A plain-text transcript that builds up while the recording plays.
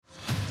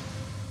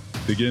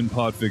Begin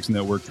Podfix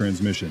Network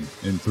transmission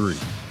in 3,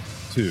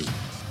 2,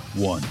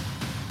 1.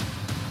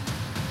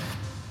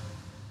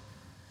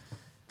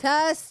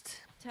 Test.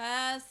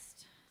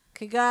 Test.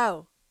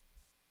 Go.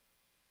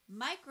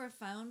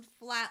 Microphone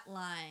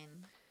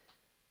flatline.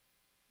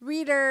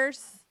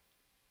 Readers.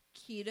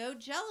 Keto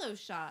Jello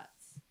shots.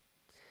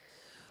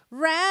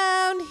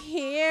 Round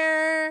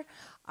here,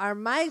 our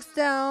mics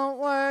don't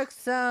work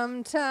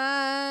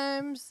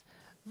sometimes.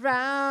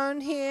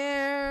 Round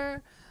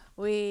here,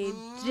 we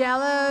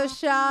jello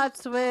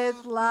shots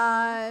with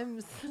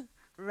limes.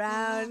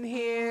 Round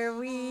here,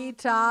 we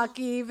talk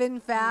even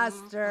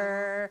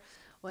faster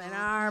when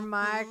our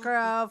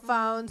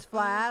microphones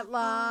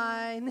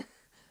flatline.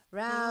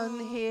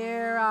 Round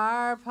here,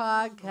 our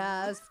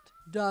podcast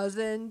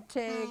doesn't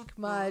take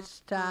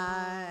much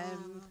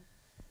time.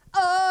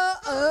 Oh,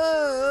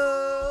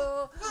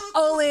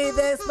 only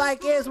this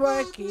mic is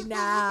working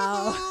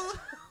now.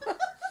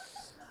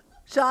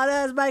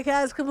 Shauna's mic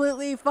has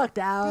completely fucked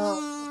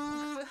out.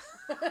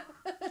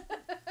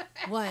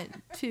 1,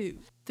 2,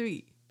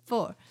 3,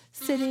 4.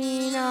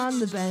 Sitting on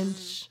the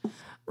bench,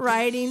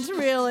 writing's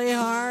really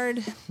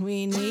hard.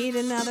 We need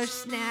another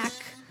snack,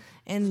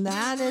 and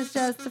that is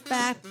just a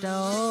fact.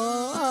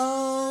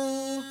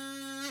 Oh.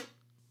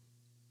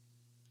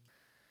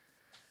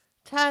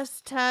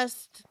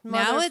 Test.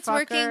 Now it's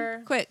working.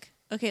 motherfucker. Quick.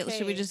 Okay,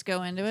 should we just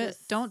go into it?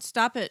 Just- Don't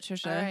stop it,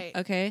 Trisha. All right.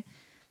 Okay.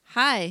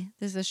 Hi,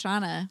 this is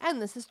Shauna.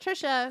 And this is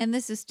Trisha. And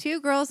this is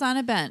Two Girls on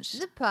a Bench.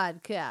 the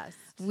podcast.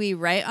 We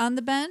write on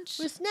the bench.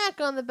 We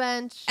snack on the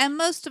bench. And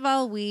most of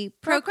all, we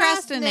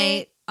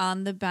procrastinate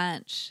on the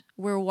bench.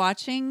 We're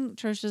watching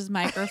Trisha's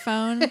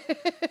microphone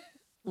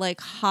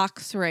like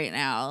hawks right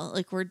now.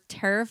 Like, we're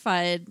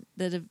terrified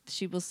that if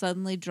she will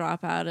suddenly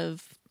drop out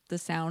of the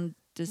sound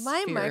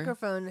My sphere.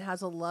 microphone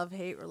has a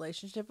love-hate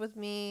relationship with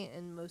me,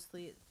 and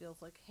mostly it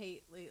feels like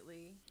hate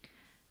lately.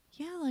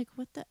 Yeah, like,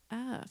 what the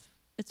F?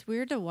 It's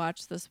weird to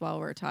watch this while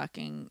we're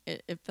talking.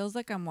 It feels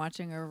like I'm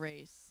watching a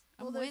race.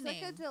 I'm there's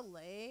winning. like a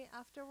delay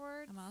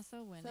afterwards, I'm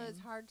also winning. so it's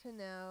hard to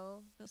know.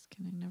 Just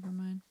kidding. Never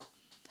mind.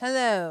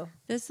 Hello.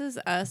 This is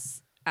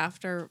us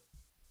after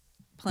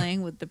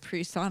playing with the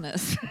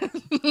PreSonus.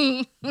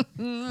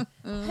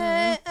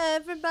 Hey,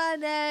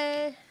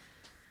 everybody.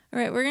 All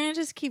right, we're going to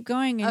just keep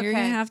going, and you're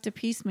going Okay. to have to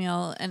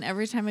piecemeal. And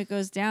every time it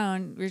goes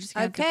down, we're just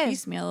going to have to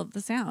piecemeal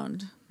the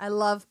sound. I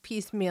love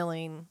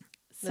piecemealing.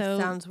 So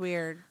That sounds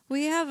weird.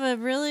 we have a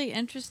really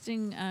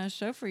interesting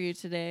show for you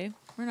today.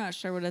 We're not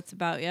sure what it's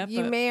about yet.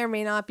 You but may or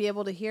may not be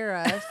able to hear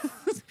us,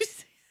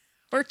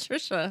 or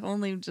Trisha,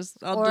 only just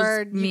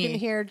or just me. you can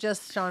hear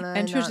just Shauna.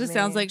 And not Trisha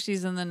sounds me. like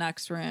she's in the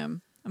next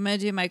room. I'm going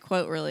to do my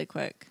quote really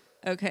quick.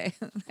 Okay.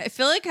 I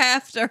feel like I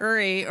have to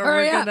hurry or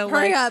Hurry we're up, going to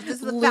hurry like up.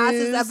 This is the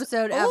fastest lose-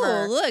 episode Oh,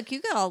 ever. look, you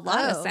got a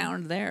lot of Oh.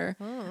 sound there.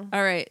 Hmm.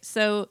 All right.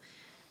 So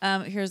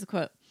here's the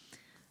quote.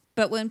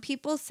 But when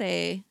people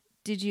say,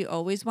 "Did you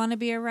always want to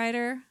be a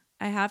writer?"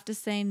 I have to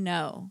say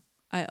no.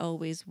 I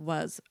always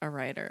was a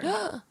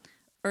writer.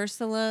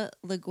 Ursula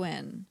Le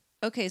Guin.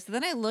 Okay, so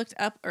then I looked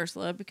up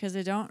Ursula because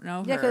I don't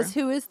know her. Yeah, because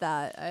who is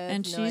that? I have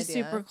And no she's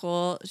idea. super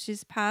cool.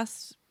 She's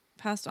passed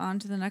on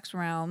to the next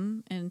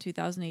realm in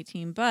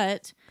 2018,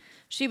 but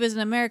she was an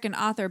American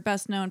author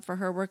best known for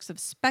her works of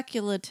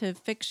speculative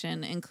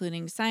fiction,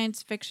 including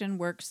science fiction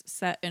works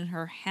set in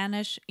her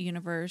Hanish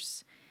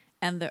universe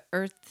and the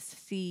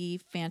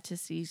Earthsea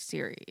fantasy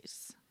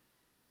series.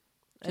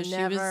 So she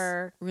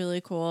was really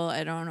cool.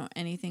 I don't know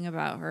anything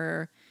about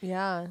her.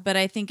 Yeah. But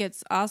I think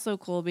it's also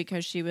cool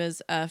because she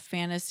was a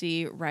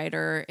fantasy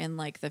writer in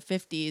like the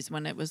 50s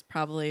when it was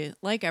probably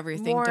like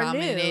everything More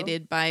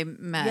dominated by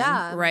men,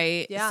 Yeah.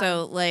 right? Yeah.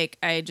 So like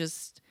I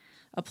just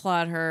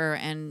applaud her,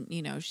 and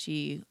you know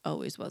she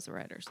always was a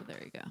writer. So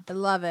there you go. I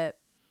love it.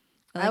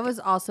 I I like was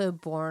also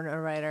born a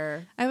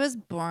writer. I was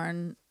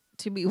born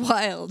to be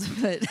wild,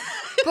 but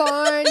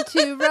Born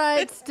to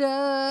write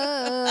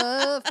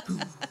stuff.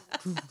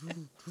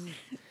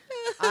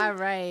 All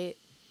right.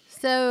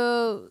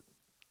 So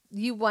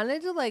you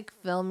wanted to like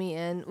fill me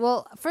in.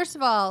 Well, first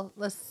of all,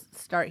 let's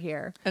start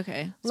here.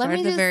 okay. Let Start me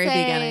at the just very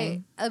say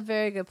beginning. a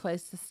very good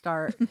place to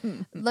start.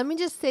 Let me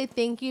just say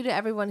thank you to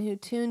everyone who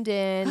tuned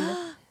in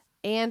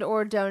and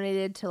or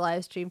donated to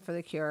Livestream for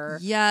the Cure.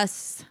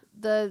 Yes,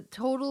 The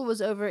total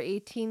was over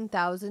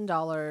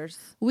 $18,000.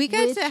 we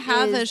got which to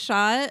have a is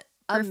shot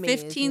for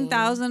amazing.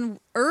 15,000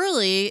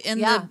 early in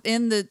Yeah.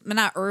 the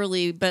not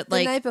early, but The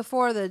like night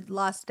before the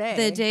last day.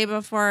 the day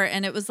before,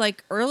 and it was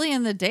like early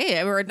in the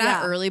day, or not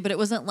Yeah. early, but it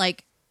wasn't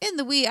like in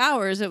the wee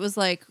hours. It was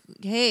like,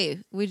 hey,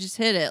 we just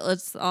hit it.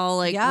 Let's all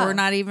like, Yeah. we're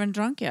not even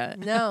drunk yet.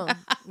 No,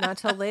 not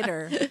till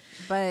later.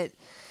 But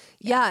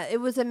yeah, it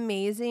was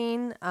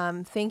amazing.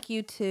 Thank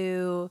you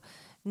to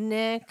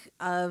Nick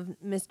of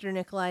Mr.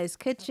 Nikolai's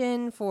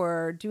Kitchen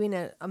for doing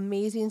an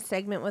amazing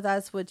segment with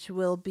us, which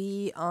will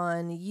be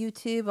on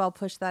YouTube. I'll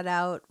push that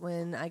out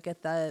when I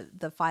get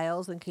the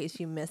files in case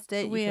you missed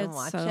it. We you can had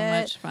watch so it.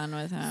 much fun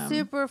with him.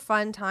 Super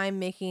fun time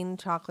making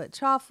chocolate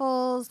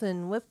truffles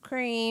and whipped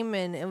cream,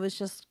 and it was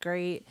just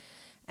great.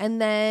 And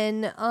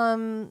then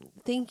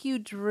thank you,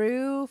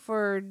 Drew,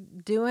 for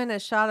doing a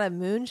shot of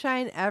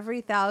moonshine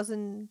every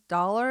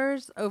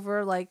 $1,000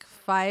 over like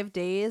 5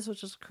 days,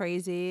 which was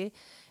crazy.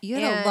 You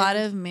had a lot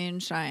of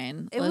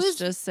moonshine. Let's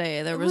just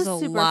say there was a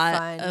lot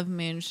fun. of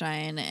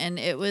moonshine, and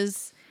it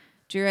was,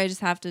 Drew, I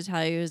just have to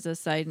tell you as a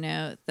side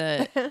note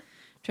that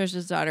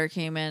Trisha's daughter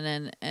came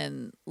in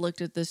and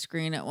looked at the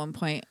screen at one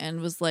point and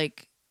was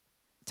like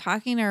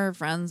talking to her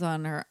friends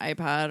on her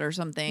iPad or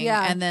something,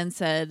 and then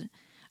said,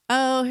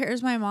 "Oh,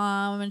 here's my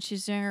mom, and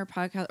she's doing her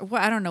podcast."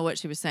 Well, I don't know what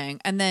she was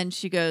saying. And then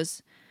she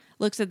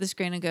looks at the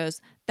screen and goes,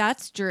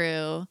 "That's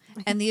Drew.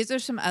 And these are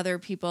some other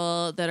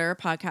people that are a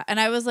podcast." And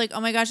I was like,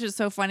 oh my gosh, it's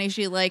so funny.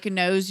 She like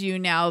knows you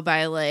now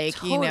by like,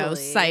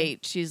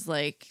 sight. She's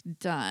like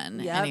done.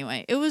 Yep.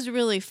 Anyway, it was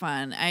really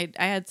fun. I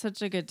had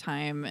such a good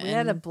time. We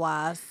had a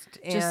blast.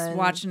 Just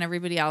watching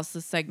everybody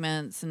else's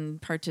segments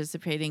and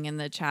participating in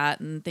the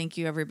chat. And thank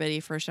you everybody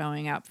for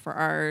showing up for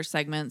our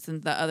segments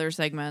and the other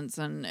segments.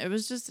 And it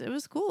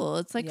was cool.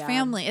 It's like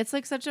family. It's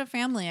like such a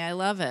family. I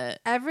love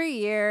it. Every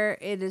year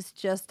it is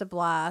just a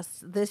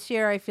blast. This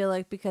year I feel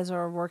like because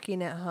we're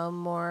working at home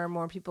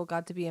more people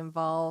got to be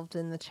involved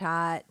in the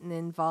chat and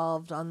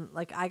involved on,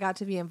 like, I got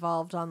to be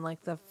involved on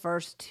like the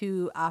first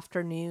 2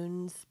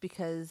 afternoons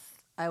because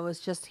I was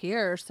just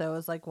here. So it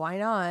was like, why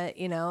not,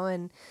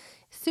 and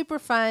super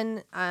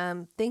fun.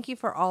 Thank you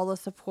for all the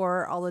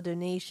support, all the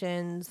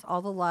donations,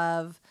 all the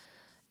love.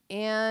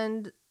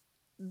 And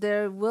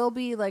there will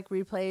be like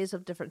replays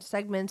of different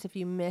segments if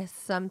you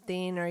missed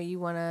something or you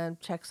want to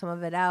check some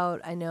of it out.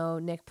 I know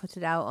Nick puts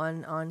it out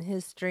on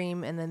his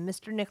stream. And then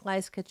Mr.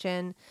 Nikolai's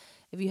Kitchen,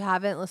 if you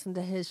haven't listened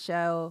to his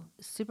show,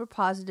 super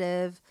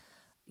positive,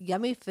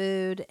 yummy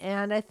food,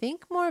 and I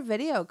think more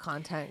video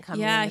content coming.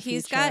 Yeah, in the he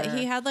future.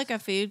 had like a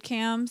food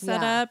cam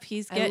set up.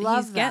 He's getting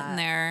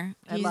there.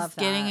 He's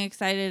getting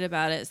excited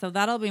about it. So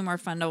that'll be more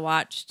fun to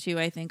watch too,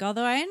 I think.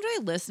 Although I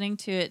enjoy listening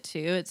to it too.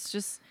 It's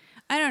just,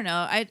 I don't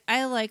know.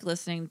 I like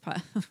listening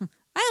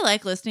I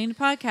like listening to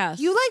podcasts.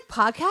 You like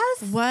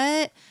podcasts?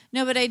 What?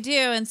 No, but I do.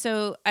 And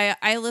so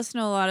I listen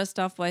to a lot of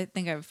stuff. Well, I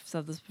think I've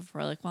said this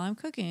before, like while I'm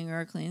cooking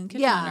or cleaning the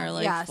kitchen or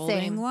like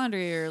folding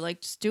laundry or like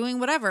just doing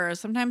whatever.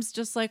 Sometimes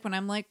just like when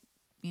I'm like,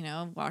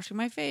 washing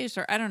my face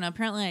or I don't know.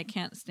 Apparently I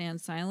can't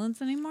stand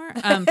silence anymore.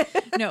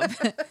 No,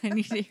 but I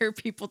need to hear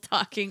people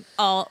talking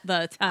all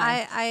the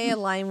time. I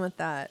align with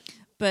that.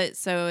 But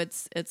so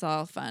it's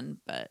all fun.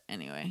 But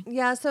anyway.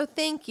 Yeah. So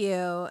thank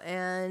you.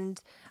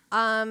 And,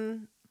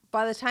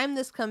 by the time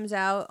this comes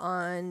out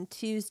on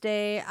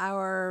Tuesday,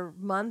 our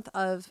month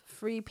of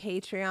free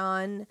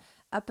Patreon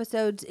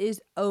episodes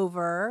is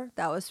over.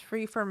 That was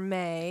free for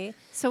May.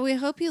 So we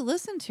hope you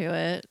listen to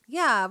it.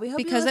 Yeah, we hope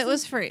because it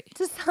was free.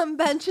 To some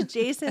Bench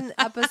Adjacent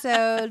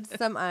episodes,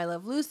 some I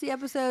Love Lucy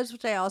episodes,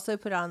 which I also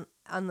put on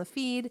the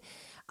feed.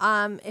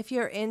 If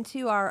you're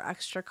into our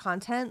extra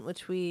content,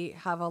 which we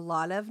have a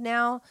lot of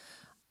now,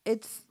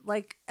 it's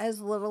like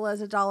as little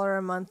as $1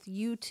 a month.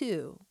 You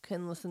too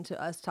can listen to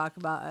us talk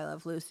about I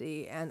Love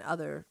Lucy and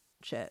other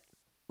shit.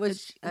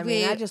 Which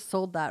I just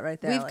sold that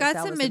right there. We've got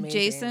some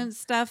adjacent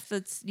stuff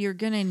you're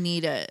gonna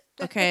need it.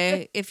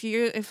 Okay, if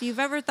you've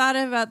ever thought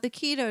about the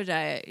keto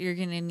diet, you're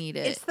gonna need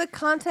it. It's the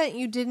content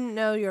you didn't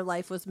know your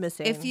life was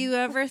missing. If you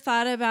ever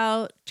thought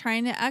about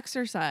trying to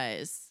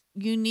exercise,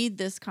 you need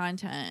this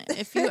content.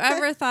 If you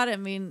ever thought,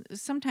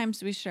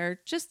 sometimes we share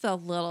just a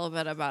little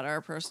bit about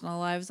our personal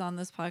lives on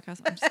this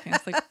podcast. I'm just kidding.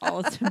 It's like all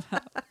it's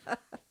about.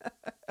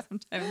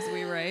 Sometimes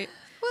we write.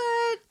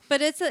 What?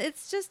 But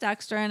it's just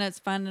extra and it's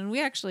fun. And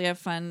we actually have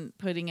fun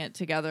putting it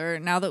together.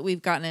 Now that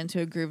we've gotten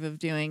into a groove of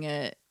doing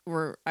it,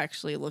 we're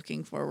actually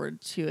looking forward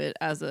to it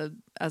as a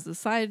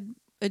side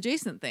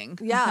adjacent thing.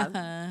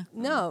 Yeah.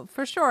 No,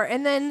 for sure.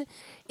 And then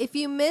if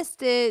you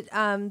missed it,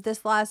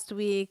 this last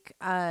week,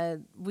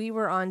 we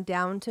were on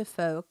Down to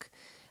Folk.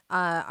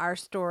 Our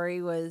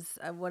story was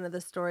one of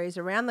the stories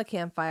around the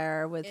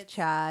campfire with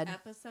Chad.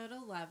 Episode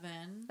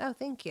 11. Oh,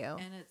 thank you.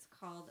 And it's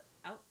called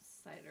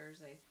Outsiders,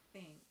 I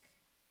think.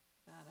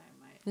 That I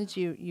might. Did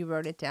you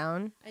wrote it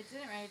down? I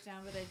didn't write it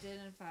down, but I did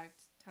in fact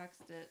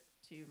text it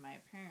to my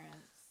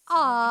parents.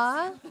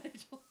 Aw.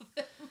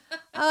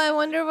 I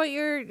wonder what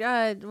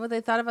what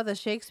they thought about the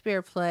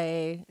Shakespeare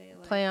play.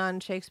 Play on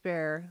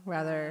Shakespeare,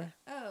 rather.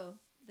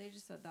 They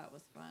just said that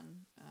was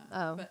fun.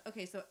 But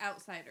okay, so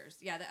Outsiders.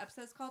 Yeah, the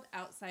episode's called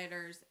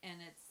Outsiders, and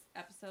it's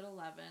episode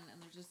 11,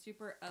 and there's a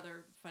super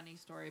other funny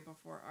story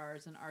before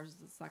ours, and ours is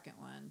the second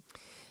one.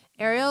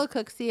 Ariel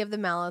Cooksey of the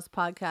Malice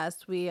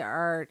podcast, we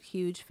are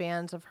huge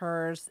fans of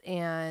hers,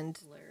 and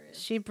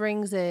she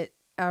brings it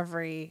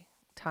every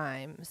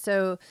time.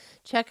 So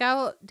check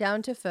out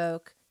Down to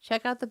Folk.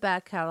 Check out the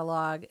back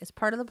catalog. It's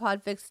part of the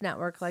Podfix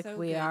network, like so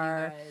we good,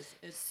 are.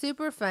 It's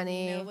super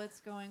funny. You know what's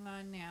going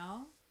on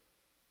now?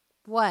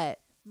 What?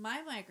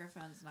 My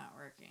microphone's not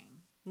working.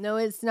 No,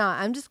 it's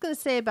not. I'm just going to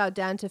say about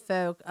Down to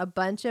Folk, a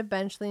bunch of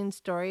Benchling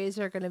stories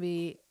are going to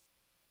be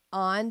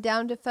on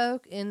Down to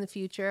Folk in the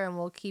future, and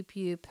we'll keep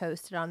you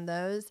posted on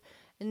those.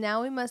 And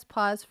now we must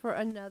pause for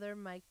another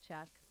mic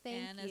check. Thank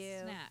you. And a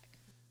snack.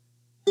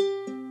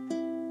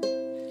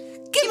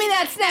 Give me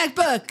that snack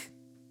book.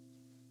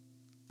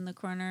 In the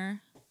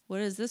corner. What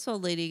is this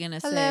old lady going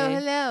to say?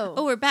 Hello.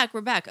 Oh, we're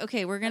back.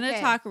 Okay, we're going to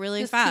talk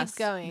really just fast.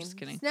 Keep going. I'm just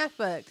kidding. Snack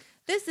book.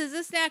 This is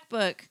a snack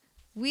book.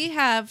 We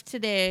have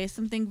today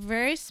something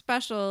very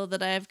special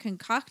that I've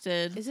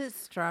concocted. Is it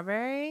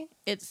strawberry?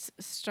 It's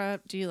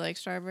Do you like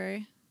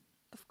strawberry?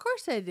 Of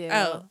course I do.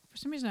 Oh, for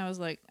some reason I was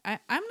like, I'm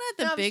not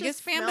the No, I was biggest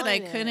just fan, but I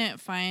smelling it. couldn't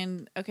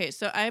find. Okay,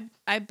 so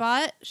I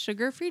bought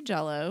sugar-free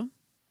Jell-O,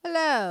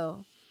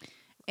 Hello.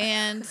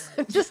 and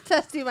I'm just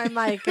testing my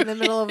mic in the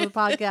middle of the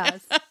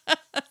podcast.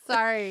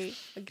 Sorry.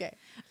 Okay.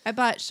 I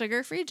bought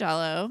sugar-free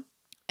Jell-O,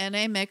 and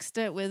I mixed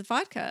it with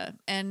vodka,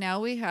 and now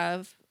we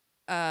have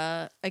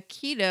a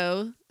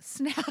keto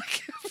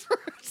snack.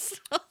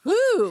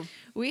 Woo.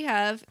 We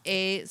have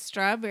a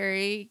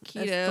strawberry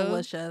That's keto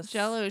delicious.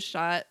 Jell-O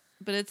shot,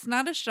 but it's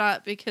not a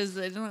shot because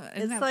I don't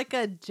It's have like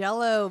a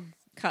Jell-O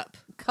cup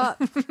cup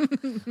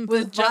with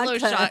with Jell-O vodka.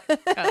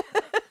 shot cup.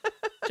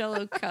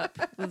 Jell-O cup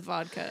with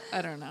vodka.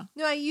 I don't know.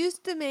 No, I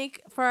used to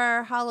make for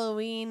our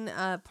Halloween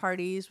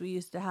parties we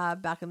used to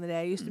have back in the day.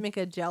 I used to make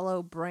a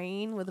Jell-O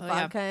brain with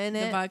vodka in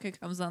it. The vodka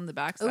comes on the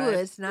backside. Ooh,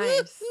 it's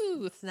nice.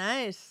 Woo-hoo. It's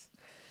nice.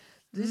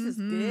 This is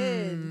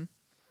good.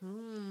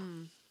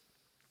 Mm.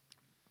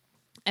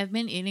 I've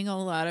been eating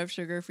a lot of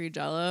sugar-free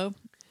Jell-O,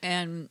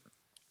 and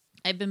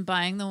I've been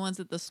buying the ones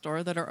at the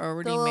store that are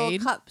already The little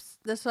made. cups.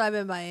 That's what I've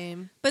been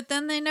buying. But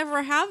then they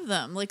never have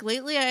them. Like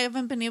lately, I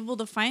haven't been able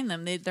to find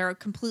them. They're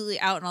completely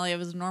out, and all I have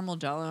is normal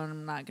Jell-O, and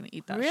I'm not going to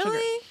eat that sugar.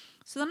 Really?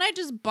 So then I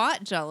just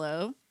bought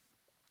Jell-O,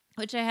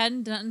 which I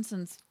hadn't done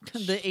since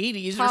the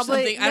 80s or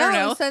Probably. something. I don't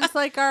know. Since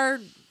like our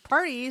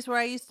parties where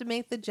I used to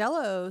make the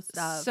Jell-O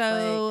stuff.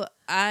 So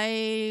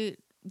I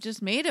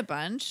just made a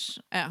bunch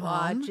at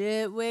home. Watch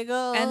it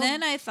wiggle. And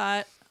then I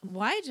thought,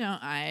 why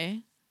don't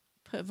I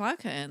put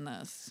vodka in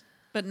this?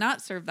 But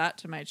not serve that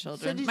to my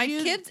children. My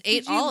kids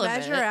ate all of it.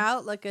 Did you measure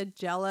out like a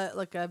Jell-O,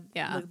 like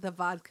Yeah. the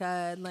vodka,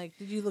 and like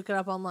did you look it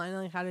up online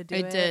like how to do I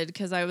it? did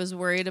because I was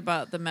worried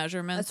about the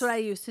measurements. That's what I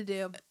used to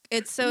do.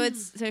 So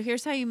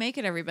here's how you make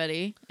it,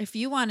 everybody. If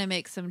you want to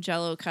make some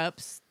Jell-O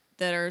cups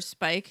that are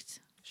spiked,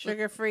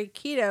 Sugar-free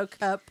keto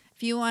cup.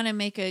 if you want to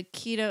make a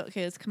keto,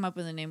 okay, let's come up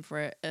with a name for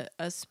it.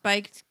 A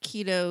spiked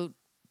keto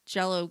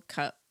Jell-O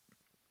cup.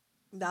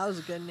 That was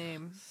a good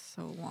name.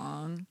 So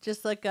long.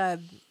 Just like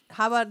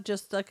how about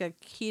just like a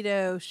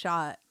keto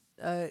shot,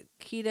 a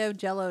keto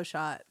Jell-O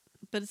shot.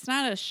 But it's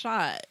not a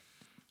shot.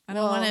 I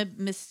don't want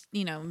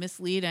to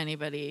mislead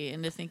anybody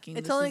into thinking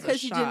It's this only is a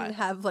because you shot. didn't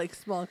have like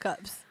small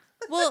cups.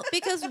 Well,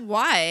 because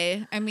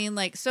why? I mean,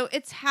 like, so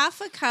it's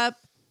half a cup.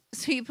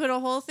 So you put a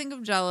whole thing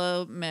of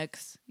Jell-O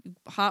mix,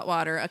 hot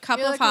water, a cup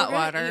You're of like, hot we're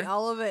gonna water. eat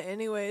all of it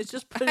anyways.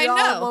 Just put I it all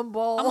know. in one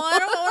bowl. I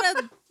don't want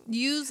to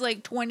use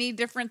like 20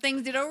 different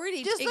things. It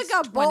already Just takes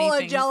like a 20 bowl of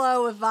things.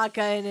 Jell-O with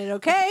vodka in it,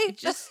 okay?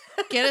 Just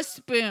get a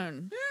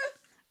spoon.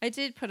 I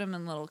did put them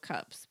in little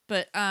cups,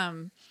 but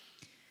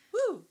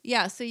Woo.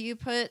 yeah. So you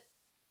put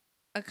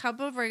a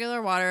cup of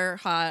regular water,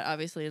 hot,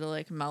 obviously to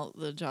like melt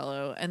the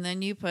Jell-O, and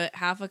then you put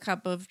half a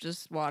cup of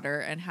just water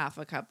and half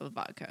a cup of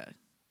vodka.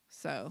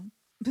 So,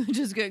 which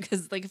is good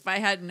because like if I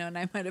had known,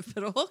 I might have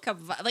put a whole cup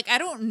of vodka. Like I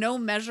don't know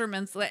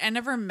measurements. Like I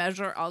never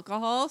measure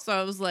alcohol, so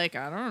I was like,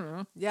 I don't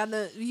know.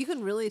 Yeah, you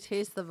can really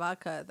taste the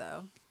vodka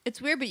though.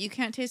 It's weird, but you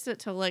can't taste it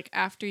till like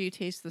after you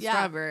taste the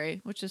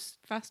strawberry, which is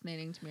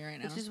fascinating to me right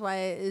now. Which is why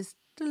it is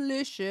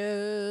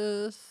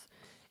delicious.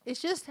 It's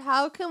just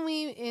how can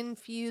we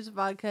infuse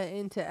vodka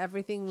into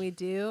everything we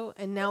do,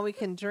 and now we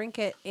can drink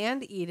it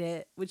and eat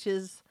it, which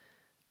is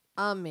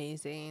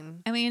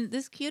amazing. I mean,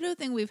 this keto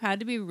thing, we've had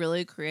to be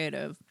really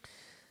creative.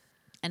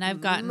 And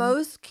I've gotten...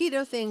 Most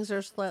keto things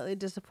are slightly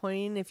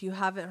disappointing if you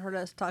haven't heard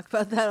us talk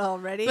about that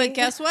already. But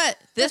guess what?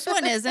 This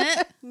one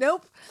isn't.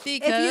 Nope.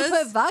 Because if you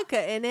put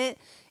vodka in it,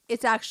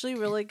 it's actually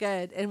really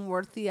good and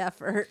worth the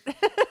effort.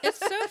 it's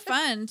so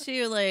fun,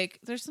 too. Like,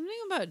 there's something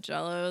about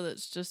Jell-O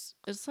that's just...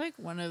 It's like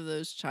one of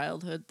those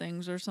childhood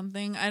things or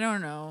something. I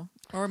don't know.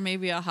 Or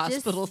maybe a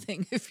hospital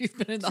thing if you've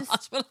been in the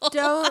hospital.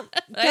 Don't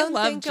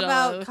love think Jell-O.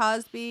 about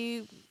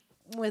Cosby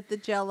with the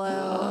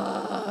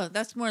Jell-O.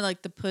 That's more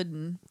like the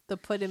pudding. The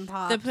pudding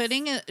pops. The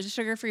pudding,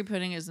 sugar-free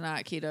pudding is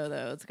not keto,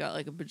 though. It's got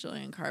like a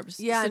bajillion carbs.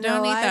 Yeah, so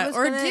don't no, eat I that. was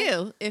Or gonna-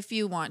 do if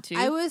you want to.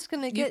 I was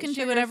going to You get can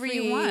do whatever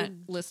you sugar-free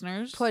want,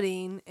 listeners.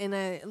 pudding, and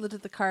I looked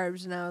at the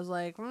carbs, and I was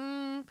like,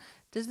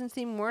 doesn't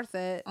seem worth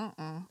it.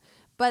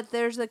 But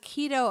there's a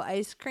keto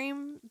ice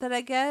cream that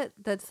I get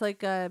that's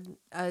like a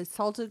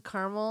salted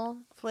caramel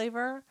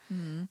flavor.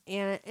 Mm-hmm.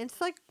 And it's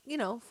like,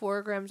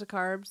 4 grams of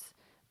carbs.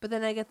 But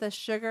then I get the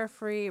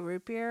sugar-free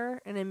root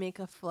beer, and I make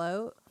a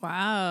float.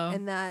 Wow.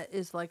 And that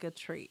is like a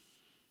treat.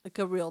 Like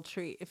a real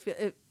treat.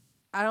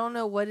 I don't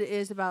know what it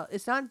is about.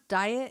 It's not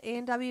diet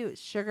A&W.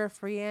 It's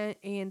sugar-free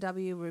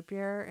A&W root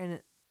beer.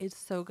 And it's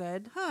so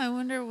good. I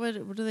wonder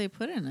what do they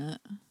put in it?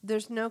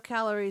 There's no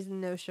calories and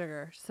no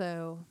sugar.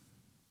 So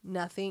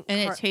nothing. And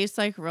it tastes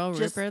like real root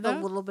just beer, a though?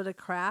 little bit of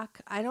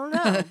crack. I don't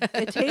know.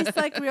 It tastes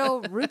like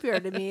real root beer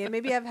to me. And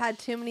maybe I've had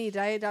too many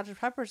Diet Dr.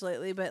 Peppers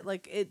lately, but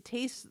like it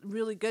tastes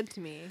really good to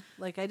me.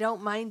 Like I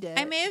don't mind it.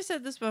 I may have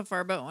said this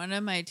before, but one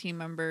of my team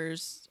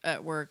members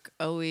at work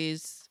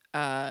always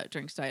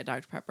drinks Diet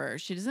Dr. Pepper.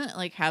 She doesn't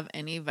like have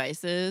any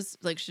vices.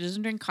 Like she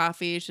doesn't drink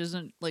coffee. She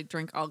doesn't like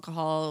drink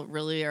alcohol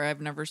really, or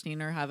I've never seen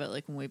her have it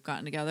like when we've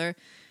gotten together.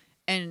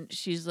 And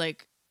she's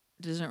like,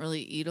 doesn't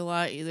really eat a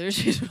lot either.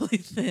 She's really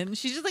thin.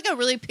 She's just like a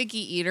really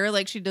picky eater.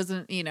 Like she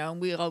doesn't,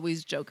 we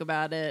always joke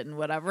about it and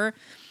whatever.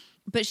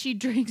 But she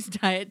drinks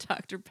Diet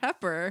Dr.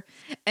 Pepper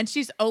and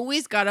she's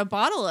always got a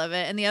bottle of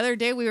it. And the other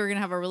day we were going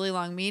to have a really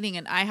long meeting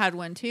and I had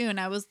one too. And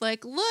I was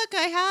like, look,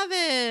 I have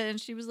it. And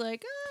she was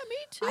like, me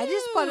too. I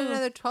just bought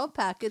another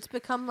 12-pack. It's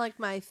become like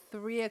my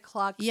 3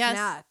 o'clock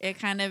snack. It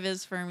kind of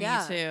is for me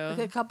too. Like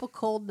a couple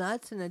cold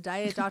nuts and a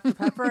Diet Dr.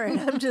 Pepper. And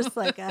I'm just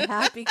like a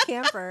happy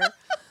camper.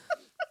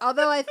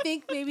 Although I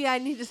think maybe I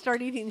need to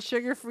start eating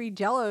sugar-free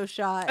Jell-O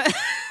shot.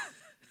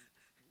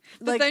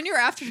 But then your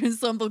afternoon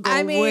slump will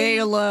go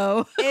way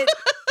low.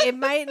 It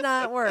might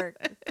not work.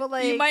 But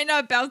like you might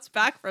not bounce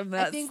back from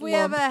that. I think we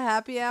have a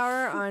happy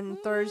hour on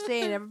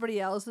Thursday and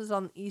everybody else is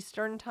on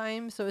Eastern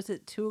time. So it's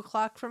at 2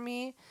 o'clock for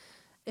me.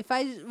 If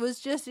I was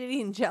just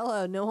eating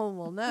Jell-O, no one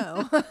will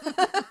know.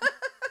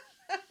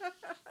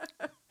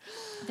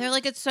 They're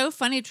like, it's so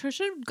funny.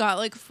 Trisha got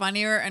like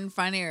funnier and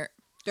funnier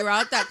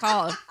throughout that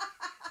call.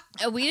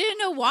 And we didn't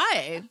know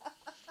why.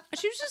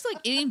 She was just like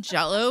eating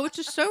Jell-O, which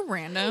is so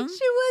random.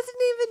 She wasn't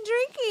even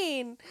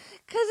drinking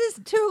because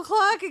it's 2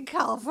 o'clock in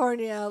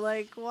California.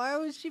 Like, why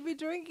would she be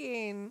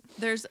drinking?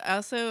 There's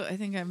also, I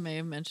think I may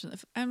have mentioned,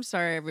 I'm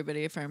sorry,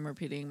 everybody, if I'm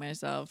repeating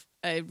myself.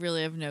 I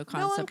really have no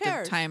concept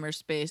of time or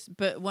space.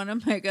 But one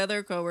of my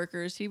other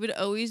coworkers, he would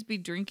always be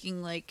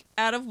drinking like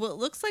out of what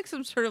looks like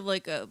some sort of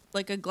like a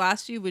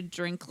glass you would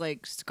drink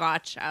like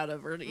scotch out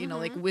of, or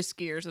like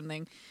whiskey or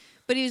something.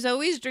 But he's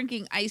always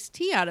drinking iced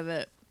tea out of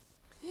it.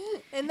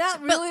 And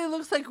that really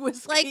looks like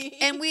whiskey. Like,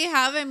 and we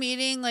have a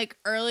meeting like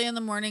early in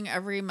the morning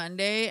every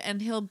Monday, and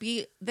he'll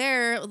be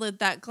there with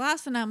that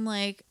glass, and I'm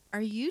like,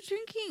 "Are you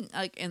drinking?"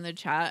 Like in the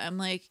chat, I'm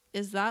like,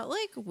 "Is that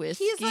like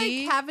whiskey?" He's like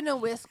having a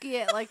whiskey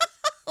at like,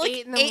 like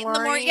 8 in the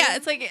morning. Yeah,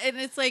 it's like, and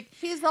it's like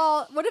he's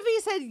all. What if he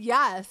said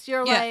yes?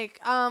 You're like,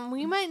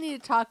 we might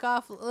need to talk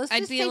off. Let's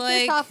just take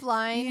this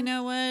offline. You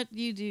know what?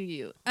 You do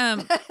you.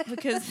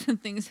 Because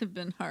things have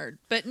been hard.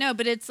 But no,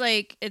 but it's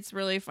like it's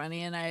really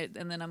funny, and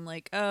then I'm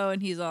like, oh,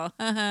 and he's all,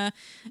 haha,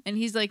 and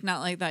he's like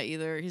not like that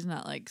either. He's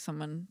not like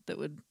someone that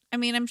would. I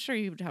mean, I'm sure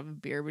he would have a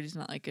beer, but he's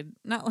not like. He's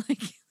not an 8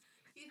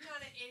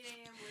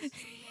 a.m.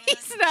 whiskey man.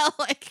 He's not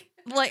like,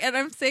 and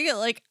I'm saying it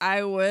like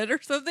I would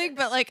or something,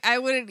 but like I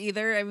wouldn't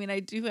either. I mean, I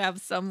do have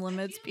some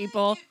limits,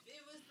 people. Like if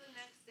it was the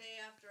next day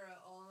after an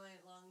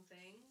all-night long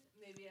thing,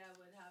 maybe I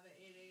would have an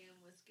 8 a.m.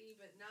 whiskey,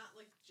 but not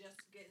like just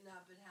getting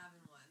up and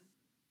having one.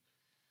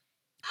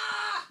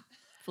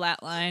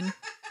 Flatline.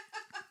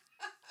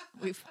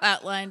 We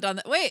flatlined on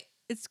that. Wait,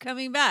 it's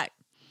coming back.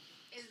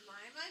 Is my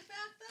mic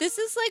back though? This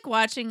is like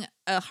watching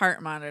a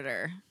heart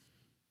monitor,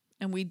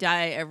 and we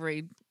die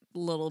every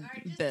little All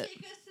right, just bit. take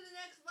us to the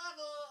next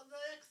level, the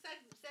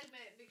next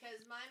segment,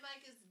 because my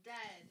mic is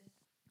dead.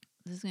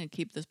 This is going to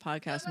keep this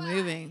podcast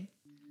moving.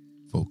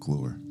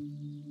 Folklore.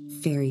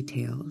 Fairy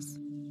tales.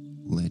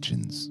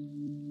 Legends.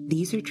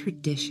 These are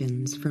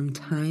traditions from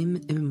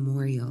time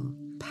immemorial,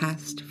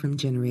 passed from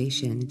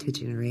generation to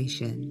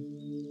generation.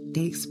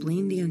 They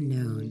explain the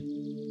unknown.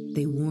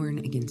 They warn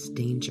against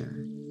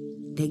danger.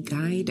 They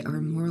guide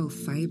our moral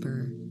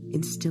fiber,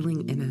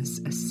 instilling in us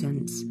a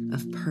sense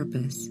of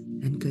purpose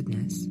and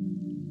goodness.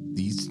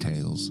 These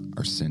tales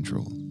are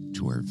central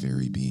to our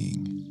very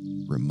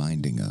being,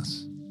 reminding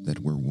us that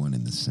we're one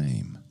and the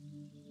same.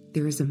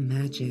 There is a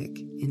magic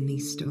in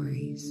these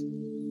stories.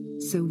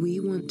 So we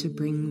want to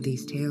bring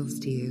these tales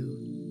to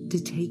you, to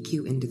take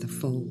you into the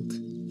fold.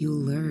 You'll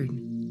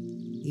learn.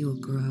 You'll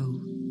grow.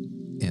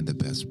 And the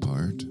best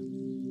part?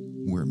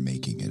 We're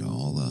making it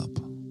all up.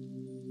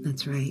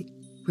 That's right.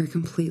 We're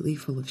completely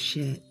full of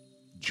shit.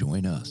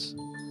 Join us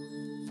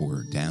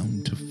for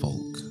Down to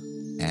Folk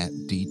at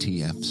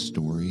DTF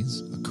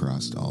Stories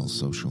across all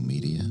social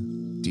media,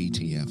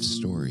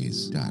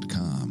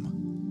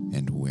 dtfstories.com,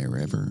 and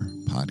wherever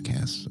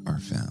podcasts are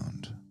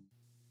found.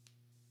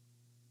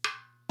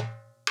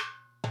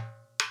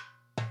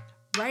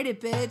 Write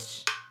it,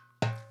 bitch.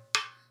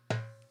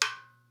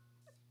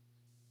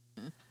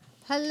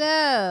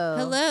 Hello.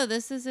 Hello,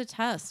 this is a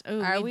test.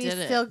 Oh, Are we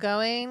did still it.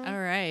 going? All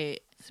right.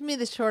 This will be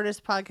the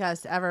shortest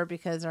podcast ever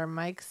because our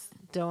mics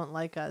don't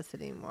like us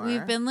anymore.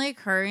 We've been like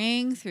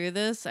hurrying through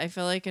this, I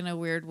feel like in a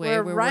weird way.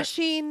 We're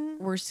rushing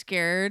we're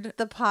scared.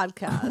 the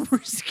podcast.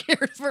 We're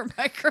scared of our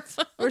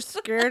microphone. We're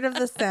scared of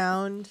the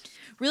sound.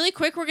 Really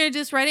quick, we're going to do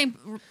this writing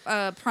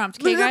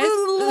prompt. Okay, guys?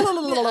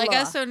 I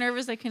got so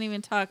nervous I couldn't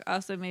even talk.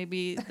 Also,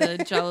 maybe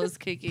the Jell-O's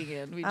kicking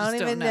in. We just I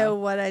don't even know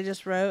what I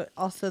just wrote.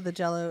 Also, the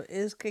Jell-O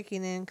is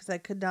kicking in because I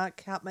could not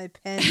count my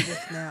pen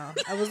just now.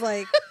 I was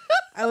like,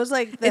 I was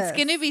like, this. It's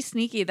gonna be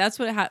sneaky. That's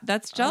what.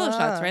 That's Jello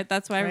shots, right?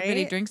 That's why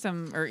everybody right? drinks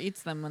them or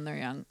eats them when they're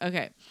young.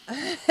 Okay,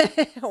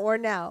 or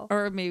now.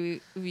 or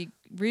maybe we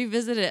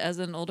revisit it as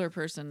an older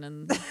person,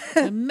 and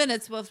the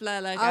minutes will fly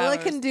like All I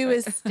hours, can do but-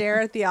 is stare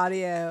at the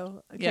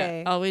audio.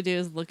 Okay. Yeah, all we do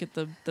is look at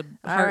the All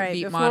right.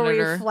 heartbeat Before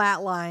monitor. we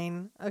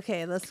flatline.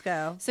 Okay, let's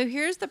go. So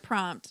here's the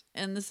prompt,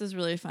 and this is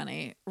really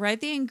funny. Write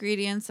the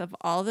ingredients of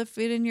all the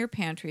food in your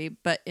pantry,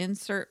 but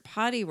insert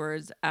potty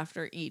words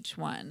after each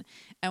one.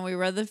 And we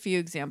read the few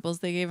examples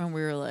they gave, and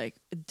we were like,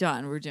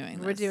 done. We're doing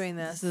this. We're doing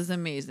this. This is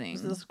amazing.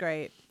 This is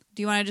great.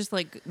 Do you want to just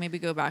like maybe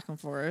go back and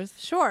forth?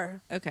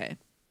 Sure. Okay.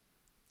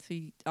 So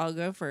I'll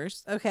go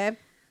first. Okay.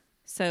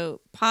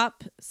 So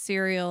pop,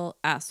 cereal,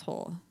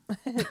 asshole.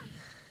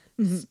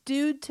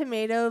 Stewed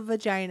tomato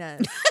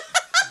vaginas.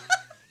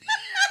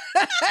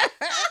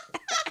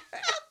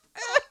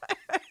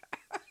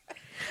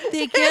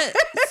 They get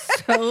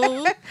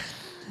so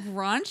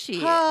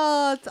raunchy.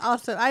 Oh, it's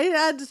awesome. I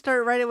had to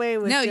start right away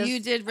with No, just- you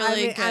did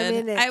really I'm good.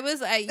 in it.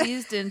 I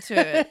eased into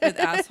it with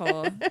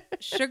asshole.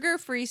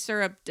 Sugar-free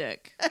syrup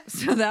dick.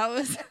 So that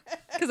was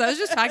because I was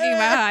just talking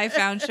about how I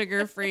found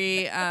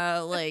sugar-free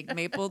like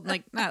maple,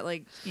 like not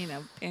like,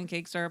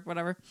 pancake syrup,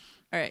 whatever.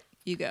 All right,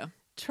 you go.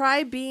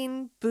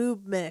 Tri-bean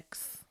boob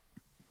mix.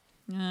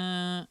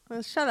 Well,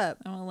 Shut up.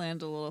 I'm gonna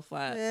land a little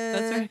flat.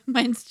 That's right.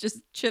 Mine's just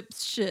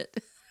chips shit.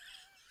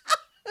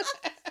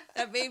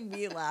 That made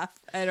me laugh.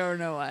 I don't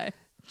know why.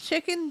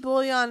 Chicken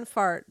bouillon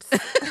farts.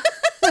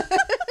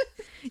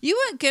 You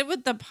went good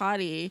with the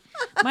potty.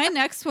 My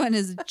next one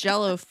is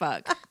Jello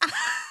fuck.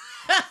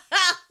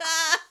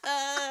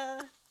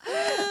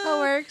 That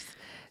works.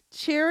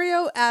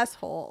 Cheerio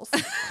assholes.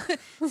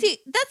 See,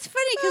 that's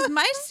funny because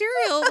my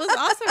cereal was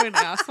also an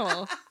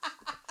asshole.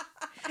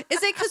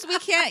 Is it because we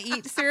can't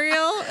eat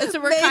cereal? And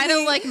so we're kind of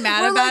Maybe. like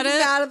mad We're, about like, it?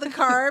 Mad at the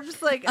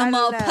carbs. Like I'm I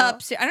all don't know.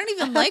 pop cereal. I don't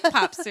even like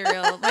pop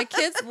cereal. My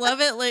kids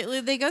love it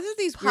lately. They go through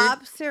these Pop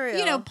weird,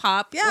 cereal.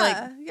 pop, Yeah,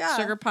 like yeah.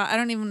 sugar pop. I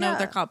don't even know if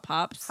they're Yeah. called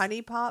pops.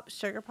 Honey pops,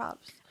 sugar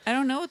pops. I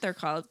don't know what they're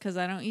called because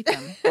I don't eat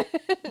them.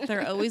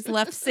 They're always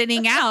left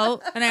sitting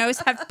out, and I always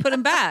have to put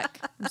them back.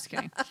 I'm just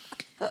kidding.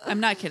 I'm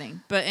not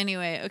kidding. But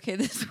anyway, okay,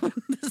 this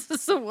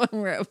is the one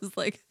where I was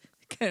like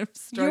kind of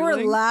You were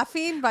struggling.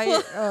 laughing by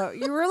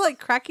you were like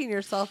cracking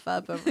yourself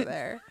up over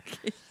there.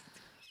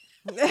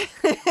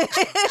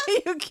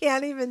 You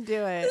can't even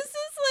do it.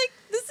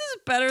 This is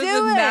better Do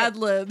than it. Mad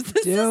Libs.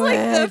 This is Do like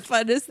the it.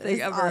 funnest thing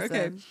It's ever. Okay,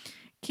 awesome.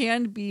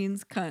 canned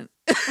beans, cunt.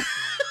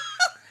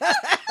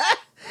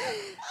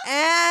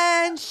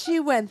 And she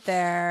went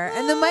there,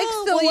 and the mic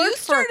still well, you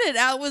works started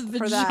out with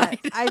for vagina.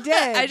 that. I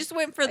did. I just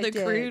went for I the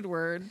did. crude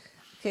word.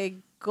 Okay,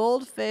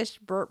 goldfish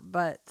burp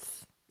butts.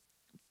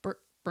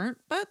 Burnt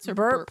butts or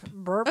Burp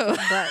burp? butts.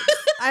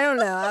 I don't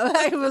know.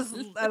 I was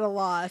at a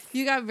loss.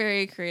 You got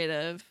very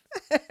creative.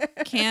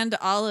 Canned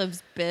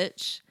olives,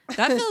 bitch.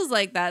 That feels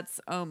like that's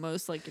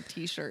almost like a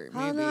T-shirt.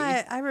 Maybe Oh no,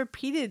 I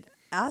repeated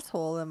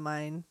asshole in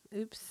mine.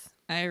 Oops.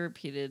 I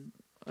repeated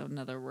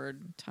another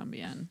word.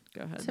 Tambien.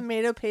 Go ahead.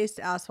 Tomato paste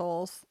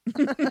assholes.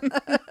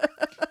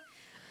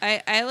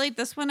 I like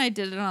this one. I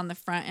did it on the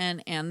front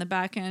end and the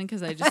back end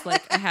because I just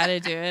like I had to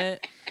do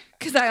it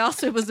because I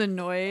also was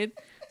annoyed.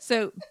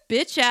 So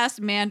bitch ass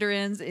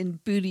mandarins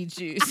and booty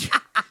juice.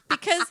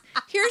 Because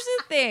here's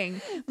the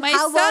thing, my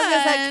How son, long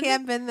has that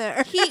camp been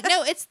there?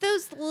 it's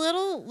those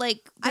little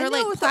like I they're know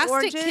like with the plastic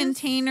oranges.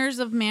 containers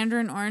of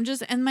mandarin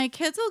oranges, and my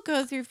kids will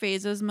go through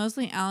phases,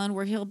 mostly Alan,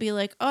 where he'll be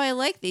like, "Oh, I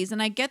like these,"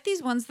 and I get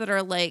these ones that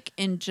are like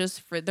in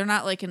just fruit. They're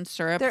not like in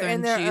syrup. They're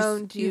in their juice.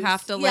 own You juice.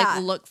 have to Yeah.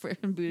 like look for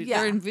booty.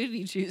 Yeah. They're in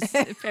booty juice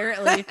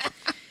apparently.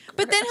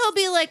 But then he'll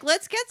be like,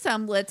 let's get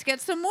some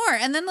more.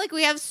 And then like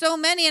we have so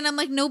many and I'm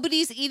like,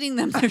 nobody's eating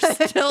them. They're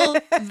still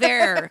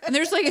there. And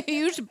there's like a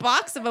huge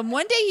box of them.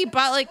 One day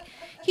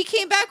he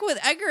came back with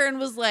Edgar and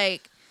was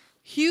like,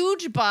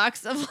 huge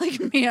box of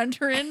like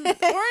mandarin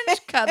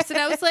orange cups. And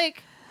I was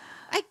like,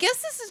 I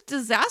guess this is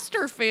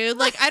disaster food.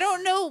 Like, I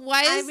don't know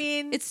why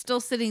it's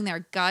still sitting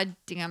there. God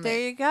damn it. There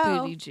you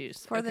go. Booty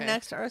juice. For the Okay.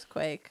 next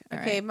earthquake. All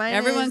Okay, right. mine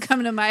Everyone is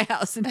come to my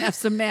house and have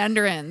some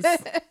mandarins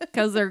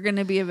because they're going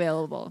to be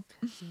available.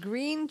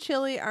 green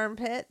chili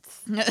armpits.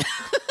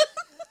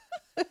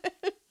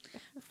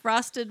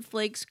 Frosted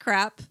Flakes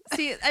crap.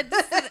 See,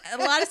 this is a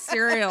lot of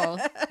cereal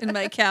in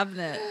my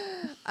cabinet.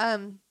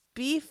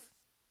 Beef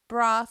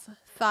broth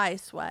thigh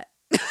sweat.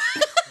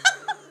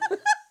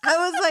 I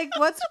was like,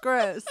 what's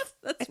gross?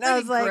 That's And I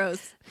was pretty like,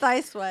 gross.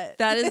 thigh sweat.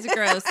 That is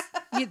gross.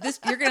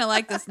 You're going to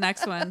like this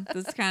next one.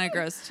 This is kind of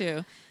gross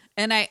too.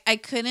 And I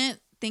couldn't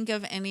think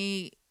of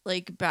any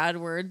like bad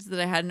words that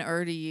I hadn't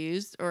already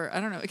used, or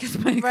I don't know, because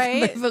my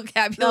Right?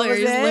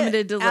 vocabulary is That was it.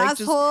 limited to like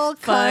asshole,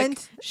 just fuck,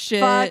 cunt, shit.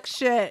 fuck,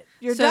 shit.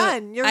 You're So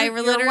done. You're, I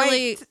you're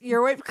literally- wiped.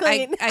 You're wiped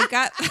clean. I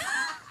got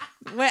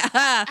wait,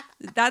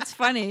 that's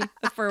funny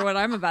for what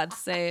I'm about to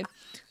say.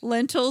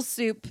 Lentil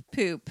soup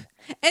poop.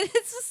 And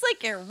it's just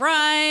like it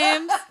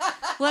rhymes.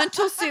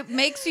 Lentil soup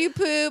makes you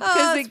poop because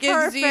Oh, it it's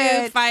gives you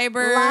perfect.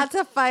 fiber. Lots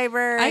of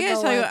fiber. I in gotta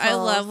the tell you, I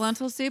lentils. love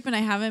lentil soup, and I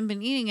haven't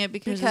been eating it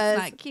because it's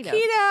not keto.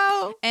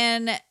 Keto.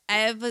 And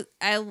I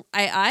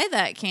eye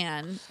that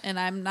can, and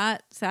I'm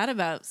not sad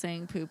about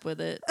saying poop with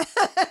it.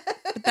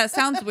 But that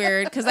sounds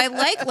weird because I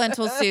like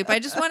lentil soup. I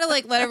just want to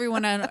like let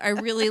everyone know I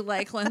really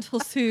like lentil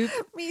soup.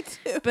 Me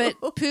too. But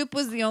poop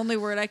was the only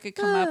word I could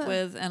come up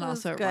with, and That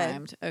was also it good.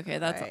 rhymed. Okay,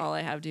 that's Right. all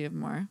I have. Do you have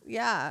more?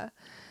 Yeah,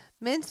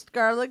 minced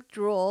garlic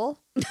drool.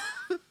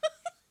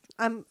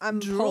 I'm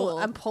Drool.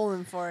 I'm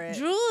pulling for it.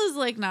 Drool is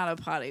like not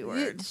a potty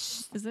word.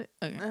 sh- Is it?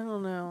 Okay. I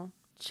don't know.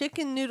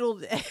 Chicken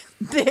noodle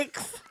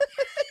dicks.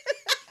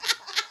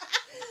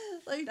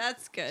 Like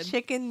That's good.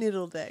 chicken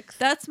noodle dicks.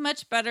 That's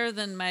much better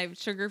than my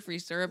sugar-free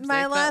syrup.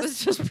 My That was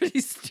last- just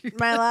pretty stupid.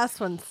 My last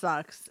one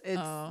sucks. It's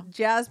Oh.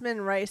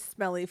 jasmine rice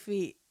smelly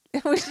feet,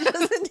 which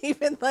doesn't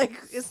even like.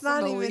 It's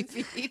not Smelly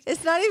even. feet.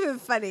 It's not even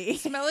funny.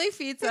 Smelly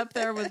feet's up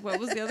there with what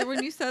was the other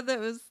one you said that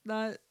was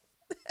not.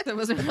 That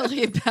wasn't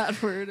really a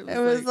bad word. It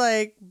was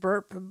like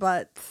burp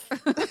butts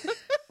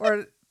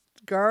or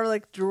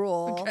garlic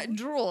drool. okay,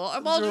 drool.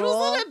 I'm all Drool.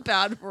 drool's not a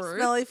bad word.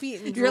 Smelly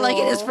feet and You're like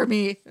it is drool. for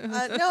me. No,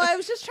 I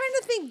was just trying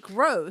to think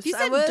gross. You I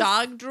said was-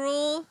 dog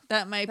drool.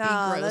 That might be No,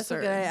 grosser. that's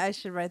okay. I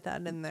should write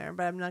that in there,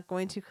 but I'm not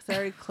going to because I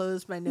already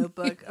closed my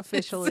notebook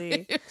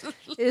officially.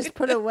 It's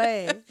put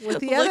away with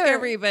the Look, other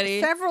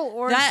everybody. several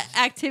orange. That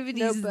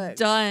activity's notebooks.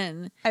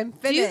 done. I'm Do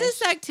finished.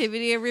 this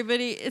activity,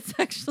 everybody. It's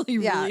actually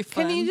Yeah, really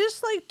fun. can you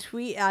just like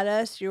tweet at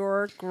us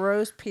your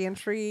gross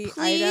pantry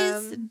please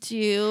item?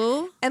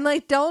 do? And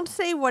like, don't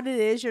say what it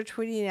is you're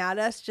tweeting at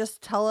us.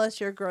 Just tell us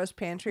your gross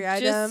pantry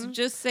item.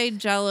 Just say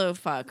Jello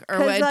fuck, or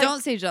 'Cause, wait, like-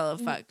 don't say Jello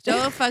fuck.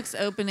 Jello fuck's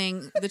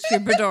opening the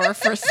Troubadour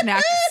for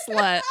Snack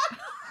Slut,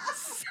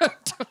 so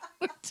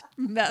don't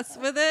mess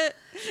with it.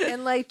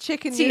 And like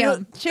chicken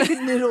TM.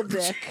 noodle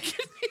dick.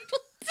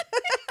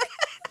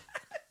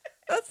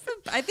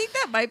 I think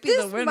that might be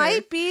This the winner.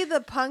 might be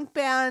the punk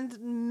band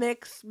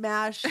mix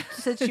mash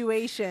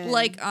situation.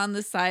 Like on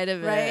the side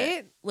of it,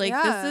 Right? Like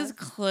Yeah. this is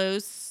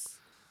close.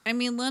 I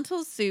mean,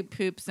 lentil soup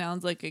poop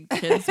sounds like a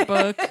kid's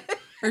book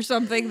or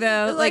something,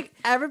 though. But, like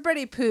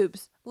everybody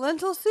poops.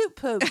 Lentil soup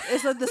poop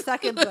is like the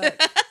second book.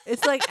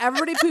 It's like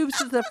everybody poops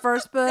is the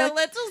first book. yeah,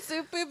 lentil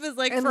soup poop is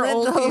like and for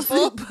old lentil people.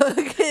 soup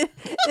book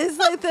is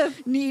like the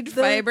Need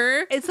the-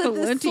 fiber. It's like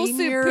the lentil soup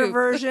senior poop.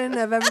 version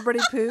of everybody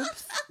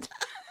poops.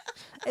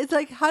 It's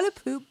like how to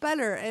poop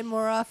better and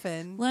more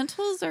often.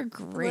 Lentils are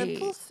great.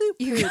 Lentil soup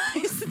You poop.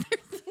 guys,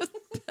 they're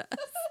the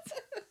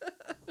best.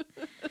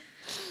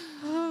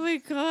 Oh my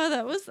god,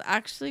 that was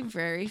actually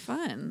very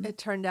fun. It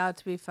turned out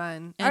to be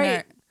fun. And All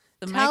right.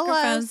 the tell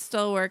microphones us-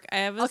 still work. I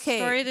have a Okay,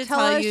 story to tell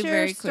tell us you your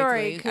very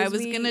story, quickly. I 'cause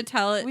was we- gonna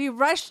tell it. We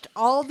rushed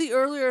all the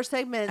earlier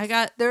segments.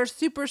 They're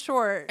super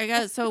short. I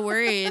got so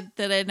worried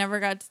that I never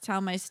got to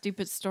tell my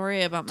stupid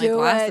story about my Do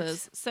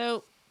glasses.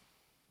 So,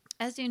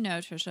 as you know,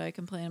 Trisha, I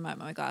complain about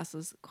my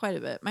glasses quite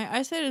a bit. My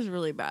eyesight is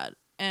really bad,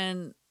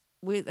 and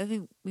I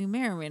think we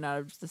may or may not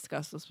have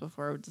discussed this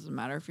before. It doesn't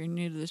matter if you're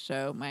new to the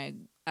show. My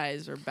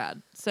eyes are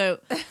bad, so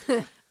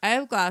I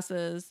have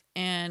glasses,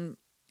 and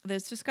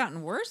it's just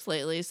gotten worse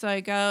lately. So I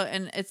go,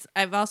 and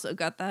I've also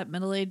got that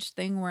middle-aged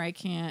thing where I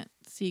can't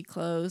see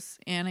close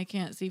and I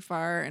can't see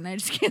far, and I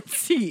just can't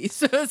see.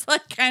 So it's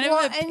like kind of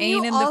a and pain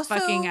you in also- the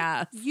fucking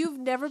ass. You've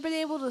never been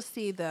able to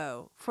see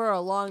though for a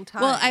long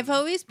time. Well, I've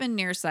always been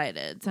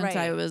nearsighted since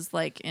I Right. was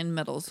like in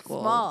middle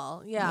school.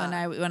 small.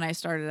 Yeah. When I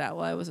started out,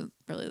 well, I wasn't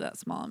really that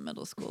small in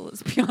middle school.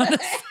 Let's be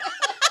honest.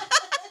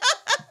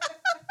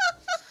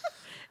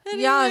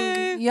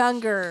 Anyway,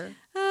 Younger.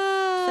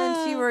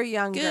 Since you were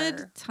younger.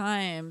 good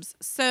times.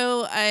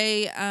 So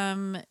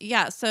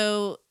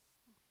so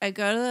I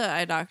go to the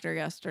eye doctor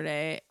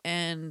yesterday,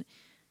 and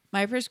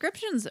my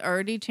prescription's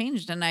already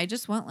changed, and I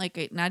just went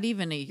like not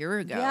even a year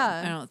ago.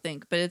 Yeah. I don't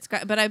think,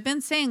 but I've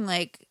been saying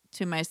like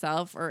to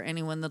myself or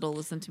anyone that'll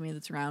listen to me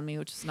that's around me,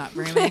 which is not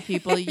very many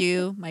people,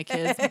 you, my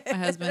kids, my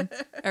husband,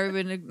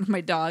 everybody,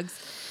 my dogs.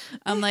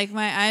 I'm like,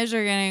 my eyes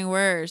are getting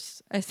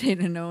worse. I say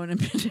to no one in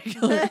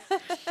particular.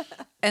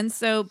 And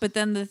so, but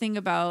then the thing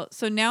about,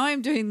 so now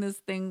I'm doing this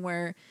thing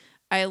where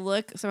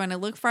when I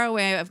look far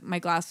away, my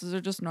glasses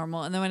are just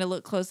normal. And then when I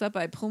look close up,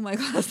 I pull my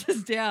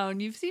glasses down.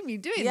 You've seen me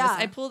doing Yeah. this.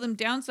 I pull them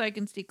down so I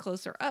can see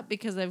closer up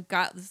because I've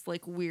got this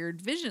like weird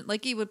vision.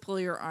 Like you would pull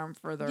your arm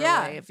further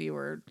Yeah. away if you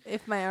were,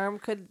 If my arm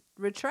could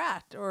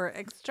retract or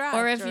extract.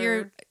 or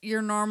if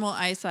your normal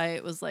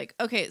eyesight was like,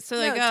 okay, so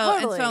I No, go.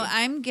 totally. And so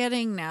I'm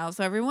getting now,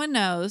 so everyone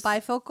knows,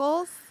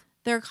 bifocals.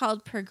 they're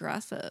called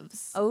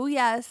progressives Oh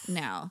yes.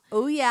 now.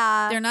 Oh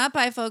yeah. They're not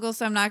bifocals,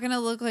 so I'm not gonna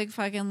look like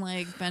fucking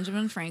like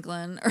Benjamin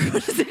Franklin or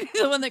what is it,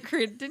 the one that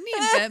created, didn't he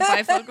invent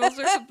bifocals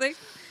or something?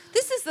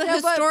 This is the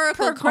No, but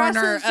historical corner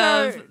progressives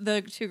are- of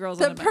the two girls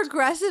the on a bench.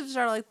 progressives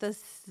are like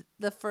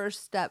the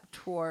first step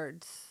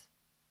towards.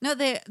 No,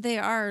 they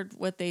are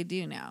what they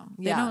do now.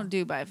 They Yeah. don't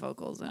do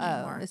bifocals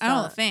anymore. It's I don't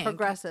not- think.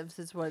 progressives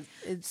is what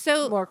it's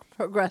So, more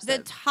progressive. The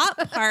top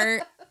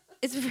part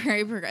It's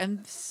very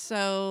I'm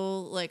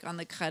so like on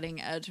the cutting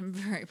edge. I'm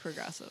very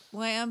progressive.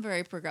 Well, I am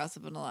very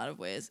progressive in a lot of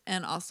ways,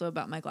 and also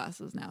about my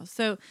glasses now.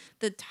 So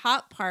the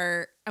top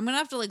part, I'm gonna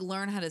have to like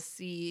learn how to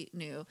see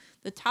new.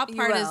 The top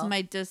part is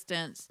my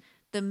distance.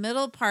 The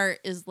middle part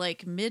is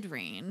like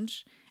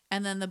mid-range,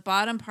 and then the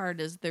bottom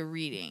part is the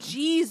reading.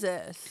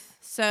 Jesus.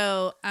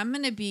 So I'm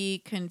gonna be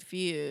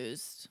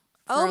confused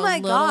for oh my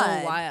a little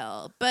God.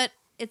 while, but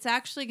it's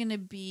actually gonna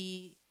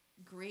be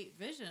great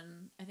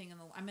vision. I think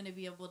I'm going to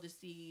be able to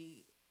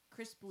see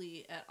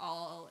crisply at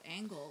all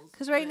angles.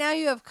 Because right now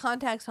you have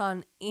contacts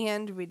on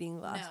and reading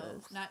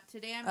glasses. No, not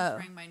today. I'm just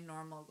wearing my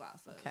normal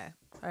glasses. Okay.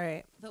 All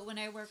right. But when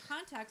I wear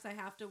contacts, I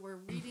have to wear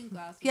reading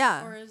glasses.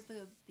 Yeah. Or as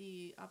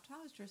the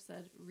optometrist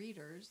said,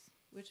 readers,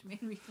 which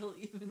made me feel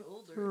even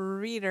older.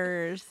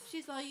 Readers.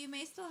 She's all, you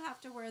may still have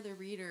to wear the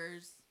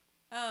readers.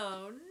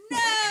 Oh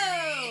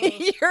no!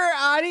 Your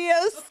audio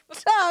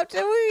stopped,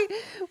 and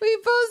we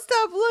both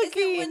stopped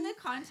looking. Is it when the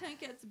content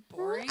gets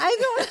boring? I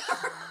don't.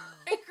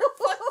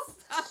 Microphone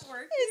stop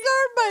working. Is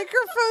our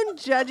microphone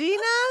judging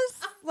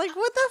us? Like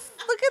what the?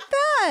 Look at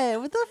that!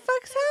 What the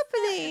fuck's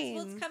happening?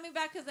 Well, it's coming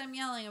back because I'm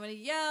yelling. I'm gonna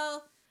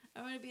yell.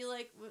 I'm gonna be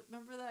like,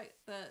 remember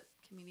that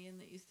comedian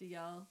that used to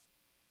yell,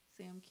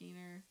 Sam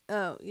Keener?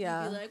 Oh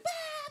yeah. He'd be like, bah,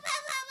 bah,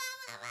 bah,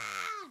 bah, bah, bah.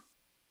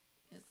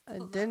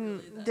 It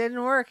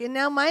didn't work, and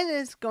now mine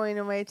is going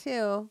away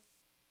too.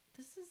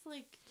 This is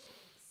like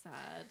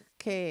sad.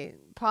 Okay,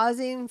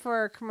 pausing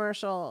for a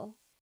commercial.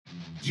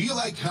 Do you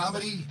like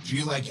comedy? Do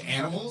you like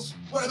animals?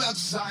 What about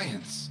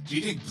science? Do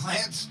you dig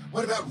plants?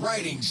 What about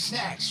writing,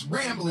 snacks,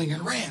 rambling,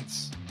 and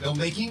rants?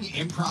 Filmmaking,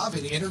 improv,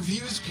 and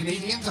interviews?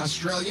 Canadians,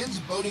 Australians,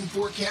 boating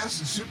forecasts,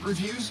 and soup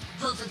reviews?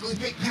 Perfectly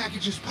baked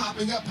packages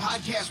popping up,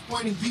 podcasts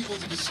pointing people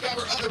to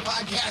discover other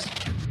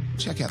podcasts.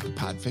 Check out the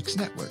Podfix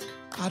Network,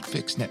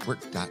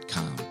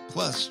 podfixnetwork.com.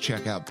 Plus,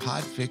 check out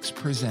Podfix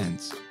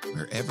Presents,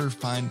 wherever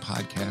fine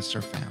podcasts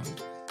are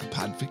found. The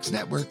Podfix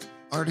Network,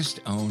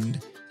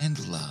 artist-owned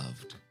and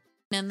loved.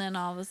 And then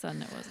all of a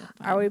sudden it wasn't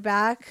fun. Are we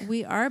back?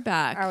 We are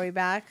back. Are we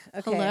back?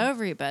 Okay. Hello,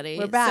 everybody.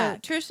 We're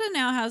back. So Trisha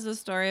now has a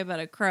story about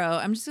a crow.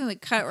 I'm just going to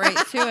cut right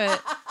to it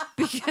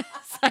because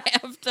I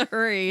have to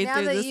hurry Now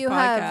through that this you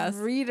podcast. have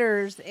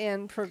readers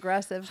and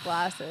progressive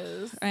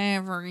glasses. I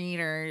have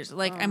readers.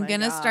 Like, Oh I'm my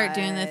going to start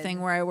doing the God.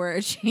 thing where I wear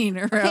a chain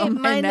around Okay, my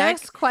my neck.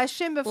 next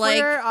question before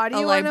like our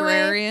audio a went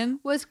away librarian.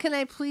 was, can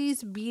I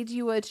please bead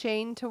you a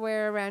chain to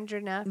wear around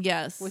your neck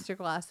Yes. with your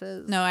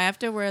glasses? No, I have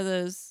to wear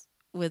those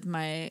with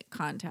my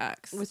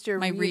contacts. With your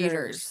my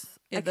readers.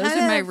 Yeah, I those are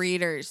kind my of-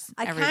 readers.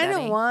 I kind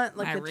everybody. of want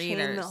like My a chain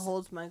that readers.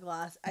 holds my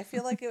glass. I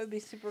feel like it would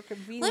be super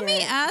convenient. Let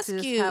me ask to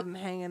just you, have them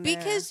hanging there.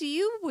 because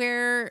you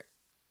wear.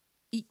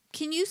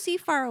 Can you see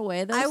far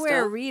away? Though, I wear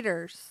still?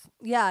 readers.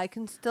 Yeah, I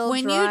can still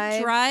When drive.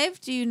 you drive,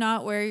 do you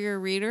not wear your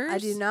readers? I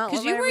do not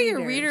because wear you my wear your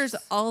readers. readers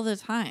all the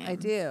time. I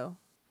do.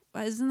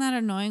 Isn't that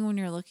annoying when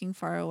you're looking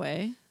far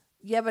away?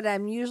 Yeah, but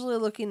I'm usually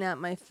looking at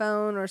my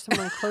phone or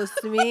someone close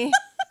to me.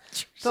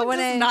 But when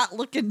Just I not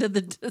look into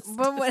the distance.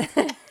 But when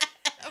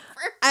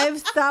I've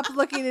stopped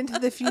looking into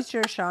the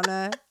future,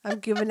 Shauna. I'm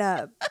giving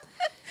up.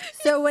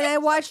 So when I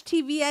watch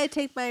TV, I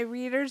take my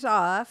readers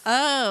off.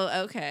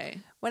 Oh, okay.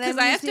 When Because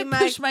I'm I have to using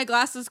push my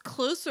glasses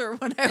closer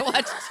when I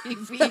watch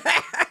TV.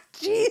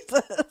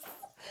 Jesus.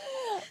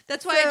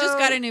 That's why I just So-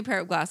 got a new pair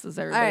of glasses,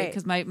 everybody, right.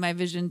 because my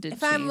vision did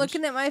If change. I'm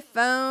looking at my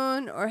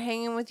phone or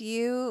hanging with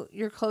you,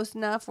 you're close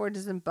enough where it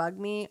doesn't bug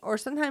me. Or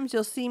sometimes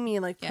you'll see me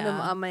like put them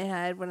Yeah. on my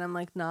head when I'm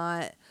like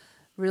not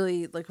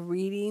really like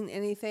reading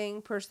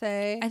anything per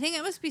se I think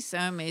it must be so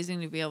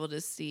amazing to be able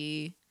to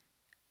see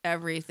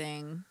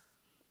everything.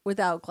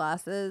 without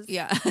glasses.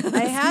 Yeah.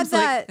 I had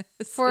that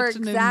for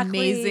such an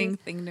exactly amazing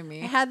thing to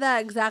me. I had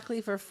that exactly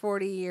for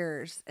 40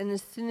 years. And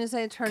as soon as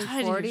I turned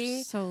God, 40,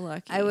 you're so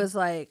lucky. I was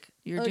like,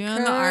 You're doing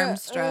the arm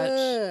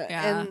stretch.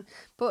 Yeah. And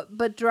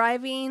but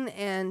driving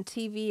and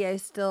TV, I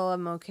still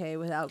am okay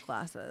without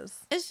glasses.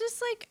 It's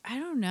just like, I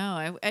don't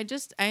know.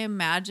 I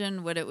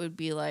imagine what it would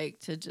be like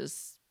to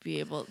just be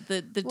able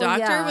the Well,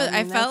 doctor yeah, was, I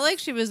I mean, felt that's- like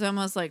she was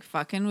almost like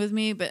fucking with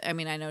me, but I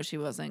mean I know she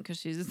wasn't because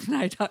she's an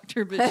eye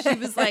doctor, but she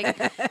was like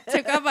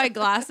took off my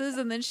glasses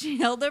and then she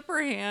held up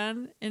her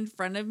hand in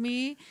front of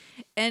me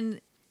and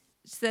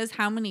says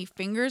how many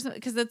fingers,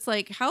 because it's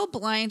like, how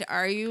blind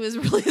are you is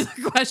really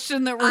the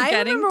question that we're I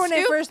getting remember when to.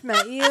 I first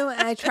met you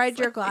and I tried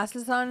your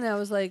glasses on and I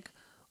was like,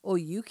 oh,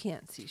 you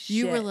can't see shit.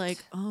 You were like,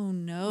 oh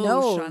no,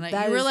 No, Shauna.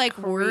 that You were is like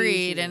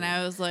worried, crazy. and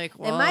I was like,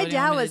 well, and my what do you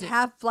dad want me to was do?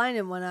 half blind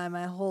in one eye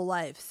my whole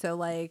life. So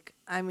like,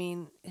 I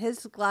mean,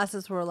 his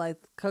glasses were like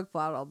Coke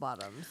bottle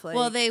bottoms. Like,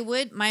 Well,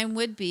 mine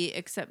would be,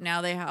 except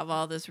now they have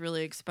all this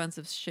really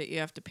expensive shit you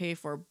have to pay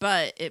for,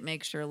 but it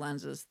makes your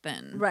lenses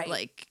thin. Right.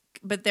 Like,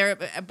 but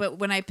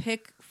when I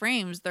pick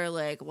frames, they're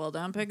like, well,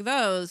 don't pick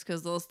those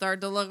because they'll start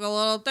to look a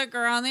little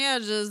thicker on the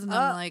edges. And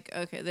I'm like,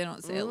 okay, they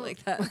don't say it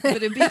like that, but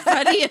it'd be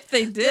funny if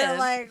they did. they're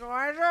like,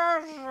 why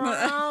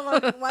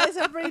is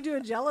everybody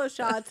doing Jello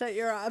shots at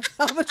your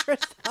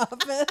optometrist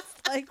office?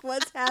 like,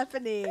 what's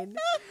happening?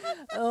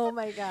 Oh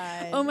my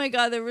god. Oh my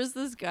god, there was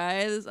this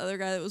other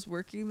guy that was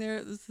working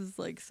there. This is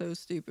like so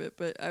stupid,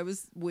 but I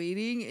was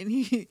waiting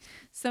and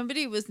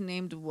somebody was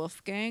named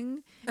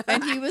Wolfgang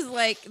and he was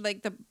like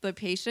the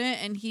patient,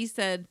 and he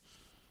said,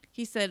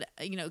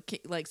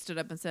 like stood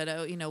up and said,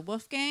 "Oh,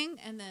 Wolfgang,"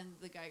 and then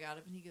the guy got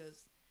up and he goes,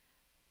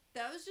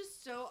 "That was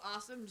just so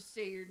awesome to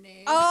say your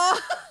name." Oh,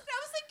 it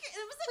was like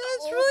that's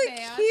an old really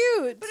man,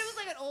 cute. but it was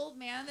like an old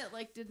man that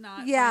like did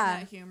not Yeah.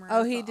 find that humorous.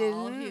 Oh, he at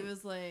all. didn't? He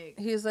was like,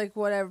 He's like,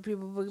 whatever.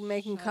 People have been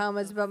making Shut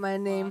comments the about my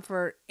name fuck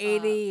for 80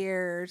 up,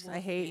 years. I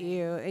hate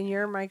you. And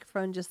your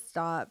microphone just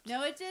stopped.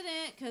 "No, it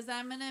didn't, because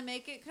I'm gonna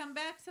make it come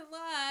back to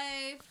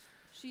life,"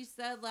 she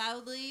said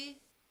loudly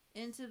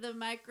into the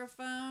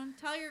microphone.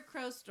 Tell your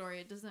crow story.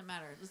 It doesn't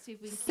matter. Let's see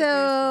if we can keep yours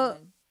So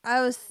going.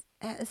 I was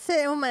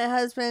sitting with my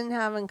husband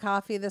having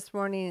coffee this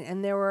morning,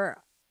 and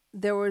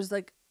there was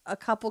like a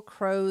couple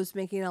crows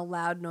making a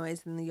loud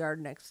noise in the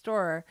yard next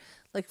door,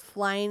 like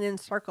flying in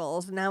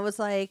circles. And I was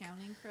like,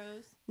 Counting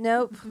crows.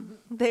 nope,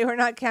 they were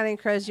not counting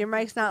crows. Your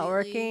mic's not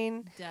Completely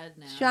working. Dead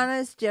now.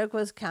 Shauna's joke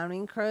was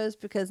counting crows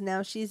because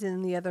now she's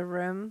in the other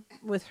room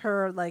with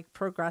her like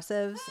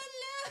progressives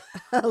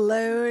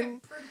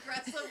alone.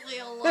 Progressively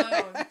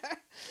alone.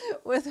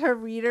 With her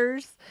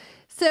readers.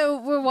 So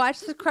we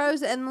watched the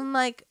crows, and then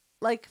like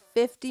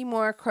 50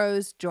 more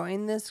crows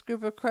joined this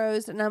group of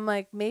crows, and I'm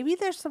like, maybe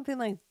there's something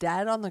like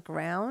dead on the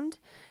ground.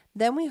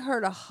 Then we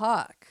heard a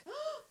hawk,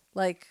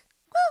 like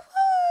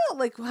woo, woo,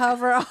 like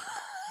however.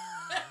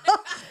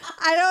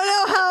 I don't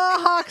know how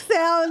a hawk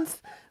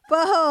sounds,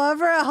 but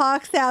however a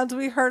hawk sounds,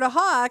 we heard a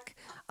hawk.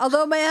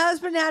 Although my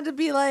husband had to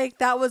be like,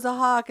 that was a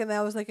hawk, and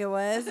I was like, it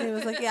was, and he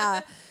was like,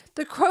 yeah.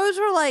 The crows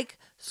were like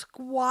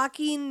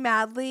squawking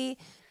madly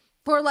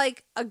for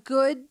like a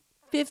good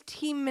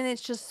 15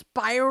 minutes, just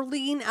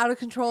spiraling out of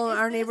control in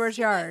our neighbor's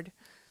yard.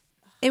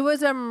 It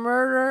was a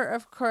murder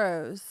of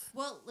crows.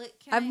 Well,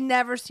 I've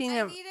never seen I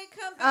them. need to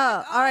come Oh,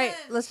 back all right.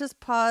 on. Let's just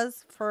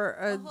pause for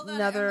Hold on.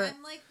 another.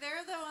 I'm like there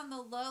though on the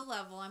low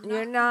level. I'm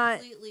You're not not-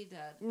 completely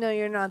dead. No,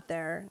 you're not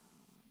there.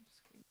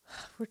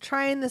 We're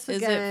trying this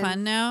Is again. it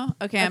fun now?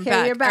 Okay, I'm Okay,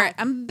 back. you're back. All right,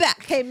 I'm back.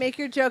 Okay, make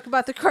your joke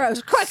about the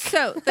crows. Quick.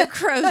 So the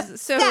crows.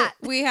 So Stat.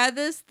 we had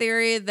this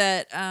theory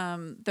that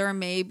there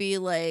may be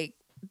like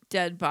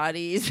dead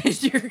bodies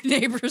in your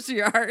neighbor's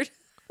yard.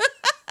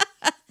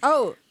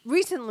 Oh,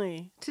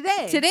 recently.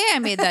 Today. Today I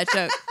made that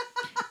joke.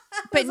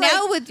 But was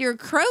now like- with your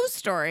crow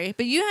story,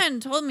 but you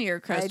hadn't told me your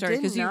crow I story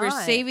did because you were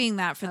not. saving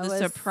that for I the was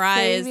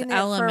surprise saving it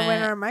element. for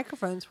when our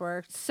microphones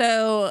worked.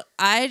 So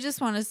I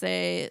just want to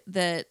say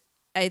that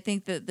I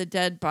think that the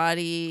dead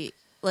body,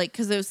 like,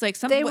 because it was like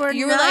something They were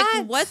you were not.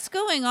 like, what's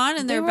going on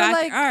in They their were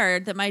like-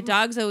 backyard that my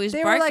dog's always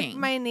They were barking? like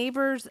my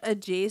neighbors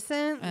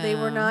adjacent. They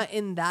were Oh. not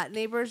in that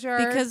neighbor's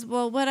yard. Because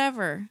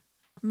whatever,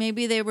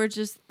 maybe they were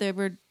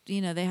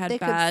they had they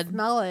bad. could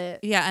smell it.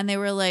 Yeah, and they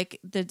were like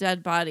the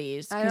dead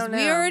bodies I because don't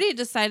we know. already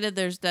decided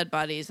there's dead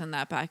bodies in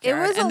that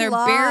backyard, was a and they're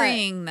lot.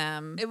 burying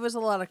them. It was a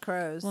lot of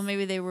crows. Well,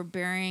 maybe they were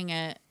burying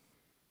it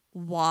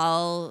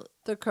while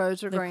the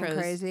crows were the going crows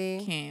crazy.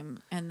 came,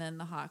 and then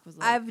the hawk was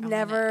like, I've "I'm gonna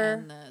never-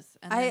 end this,"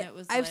 and then it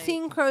was I've like,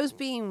 seen crows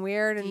being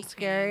weird and decaying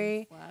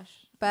scary, flesh.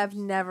 but I've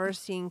never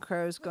seen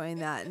crows going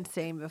that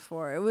insane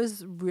before. It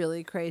was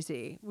really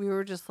crazy. We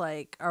were just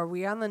like, are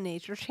we on the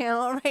Nature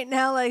Channel right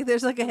now? Like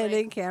there's like a Like,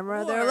 hidden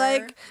camera. They're or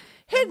like,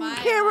 hidden am I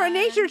camera, on-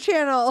 Nature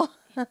Channel.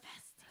 Oh,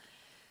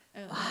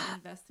 the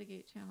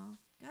Investigate channel.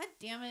 God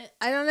damn it!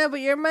 I don't know, but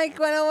your mic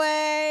went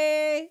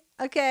away.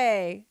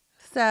 Okay.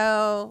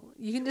 So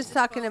you can just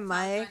talk in a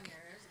mic.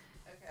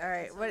 All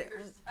right.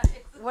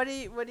 What are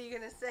you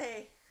gonna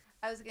say?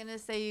 I was gonna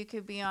say you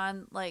could be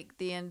on like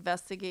the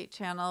Investigate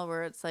channel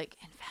where it's like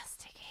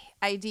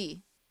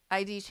Investigate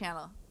ID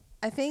channel.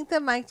 I think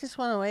the mic just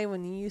went away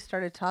when you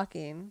started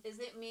talking. Is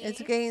it me?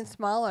 It's getting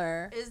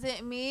smaller. Is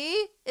it me?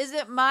 Is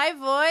it my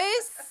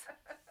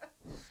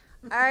voice?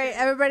 All right,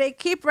 everybody,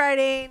 keep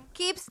writing.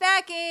 Keep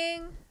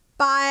snacking.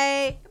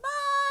 Bye.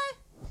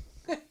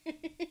 Bye.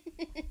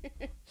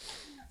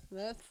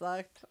 That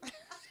sucked.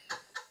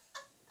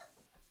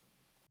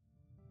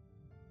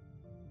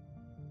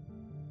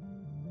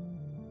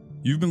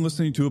 You've been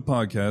listening to a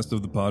podcast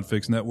of the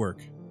Podfix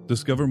Network.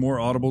 Discover more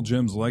audible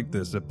gems like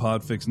this at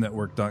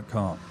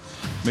podfixnetwork.com.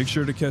 Make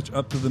sure to catch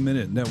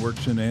up-to-the-minute network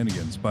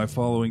shenanigans by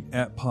following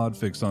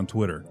 @Podfix on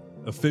Twitter,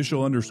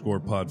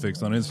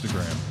 official_Podfix on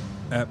Instagram,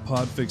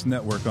 @Podfix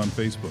Network on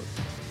Facebook.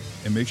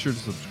 And make sure to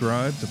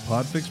subscribe to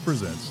Podfix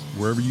Presents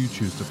wherever you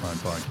choose to find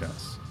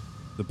podcasts.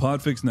 The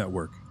Podfix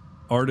Network,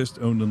 artist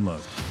owned and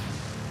loved.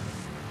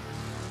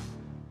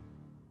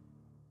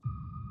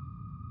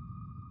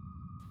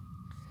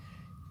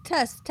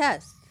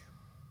 Test.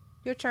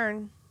 Your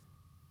turn.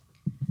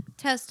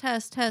 Test.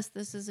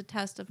 This is a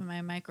test of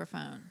my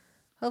microphone.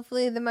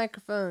 Hopefully the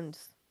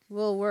microphones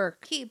will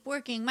work. Keep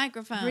working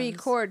microphones.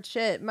 Record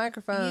shit,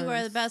 microphones. You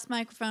are the best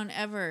microphone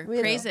ever. We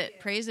Praise know.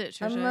 it,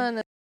 Trisha. I'm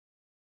gonna.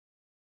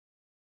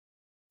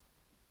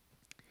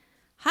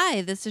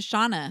 Hi, this is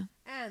Shauna,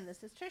 And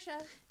this is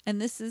Trisha.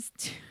 and this is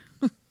Two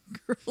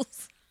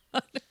Girls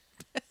on a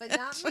Bed. but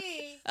not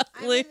me.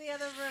 I'm Ellie. in the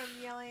other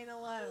room yelling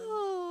alone.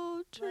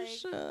 Oh, Like,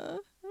 Trisha.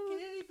 Can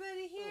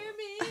anybody hear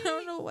me? I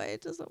don't know why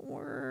it doesn't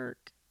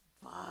work.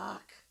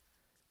 Fuck.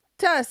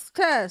 Test.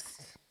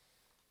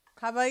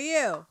 How about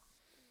you?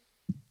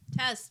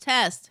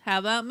 Test. How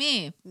about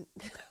me?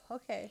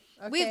 Okay.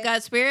 We've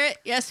got spirit.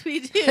 Yes,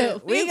 we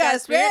do. We got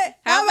spirit.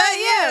 How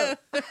about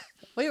you?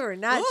 We were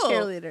not Ooh.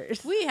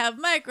 cheerleaders. We have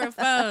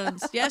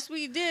microphones. Yes,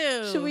 we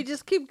do. Should we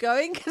just keep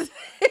going? Cause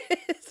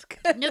it's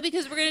good. No,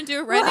 because we're going to do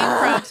a writing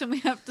prompts and we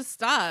have to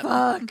stop.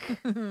 Fuck.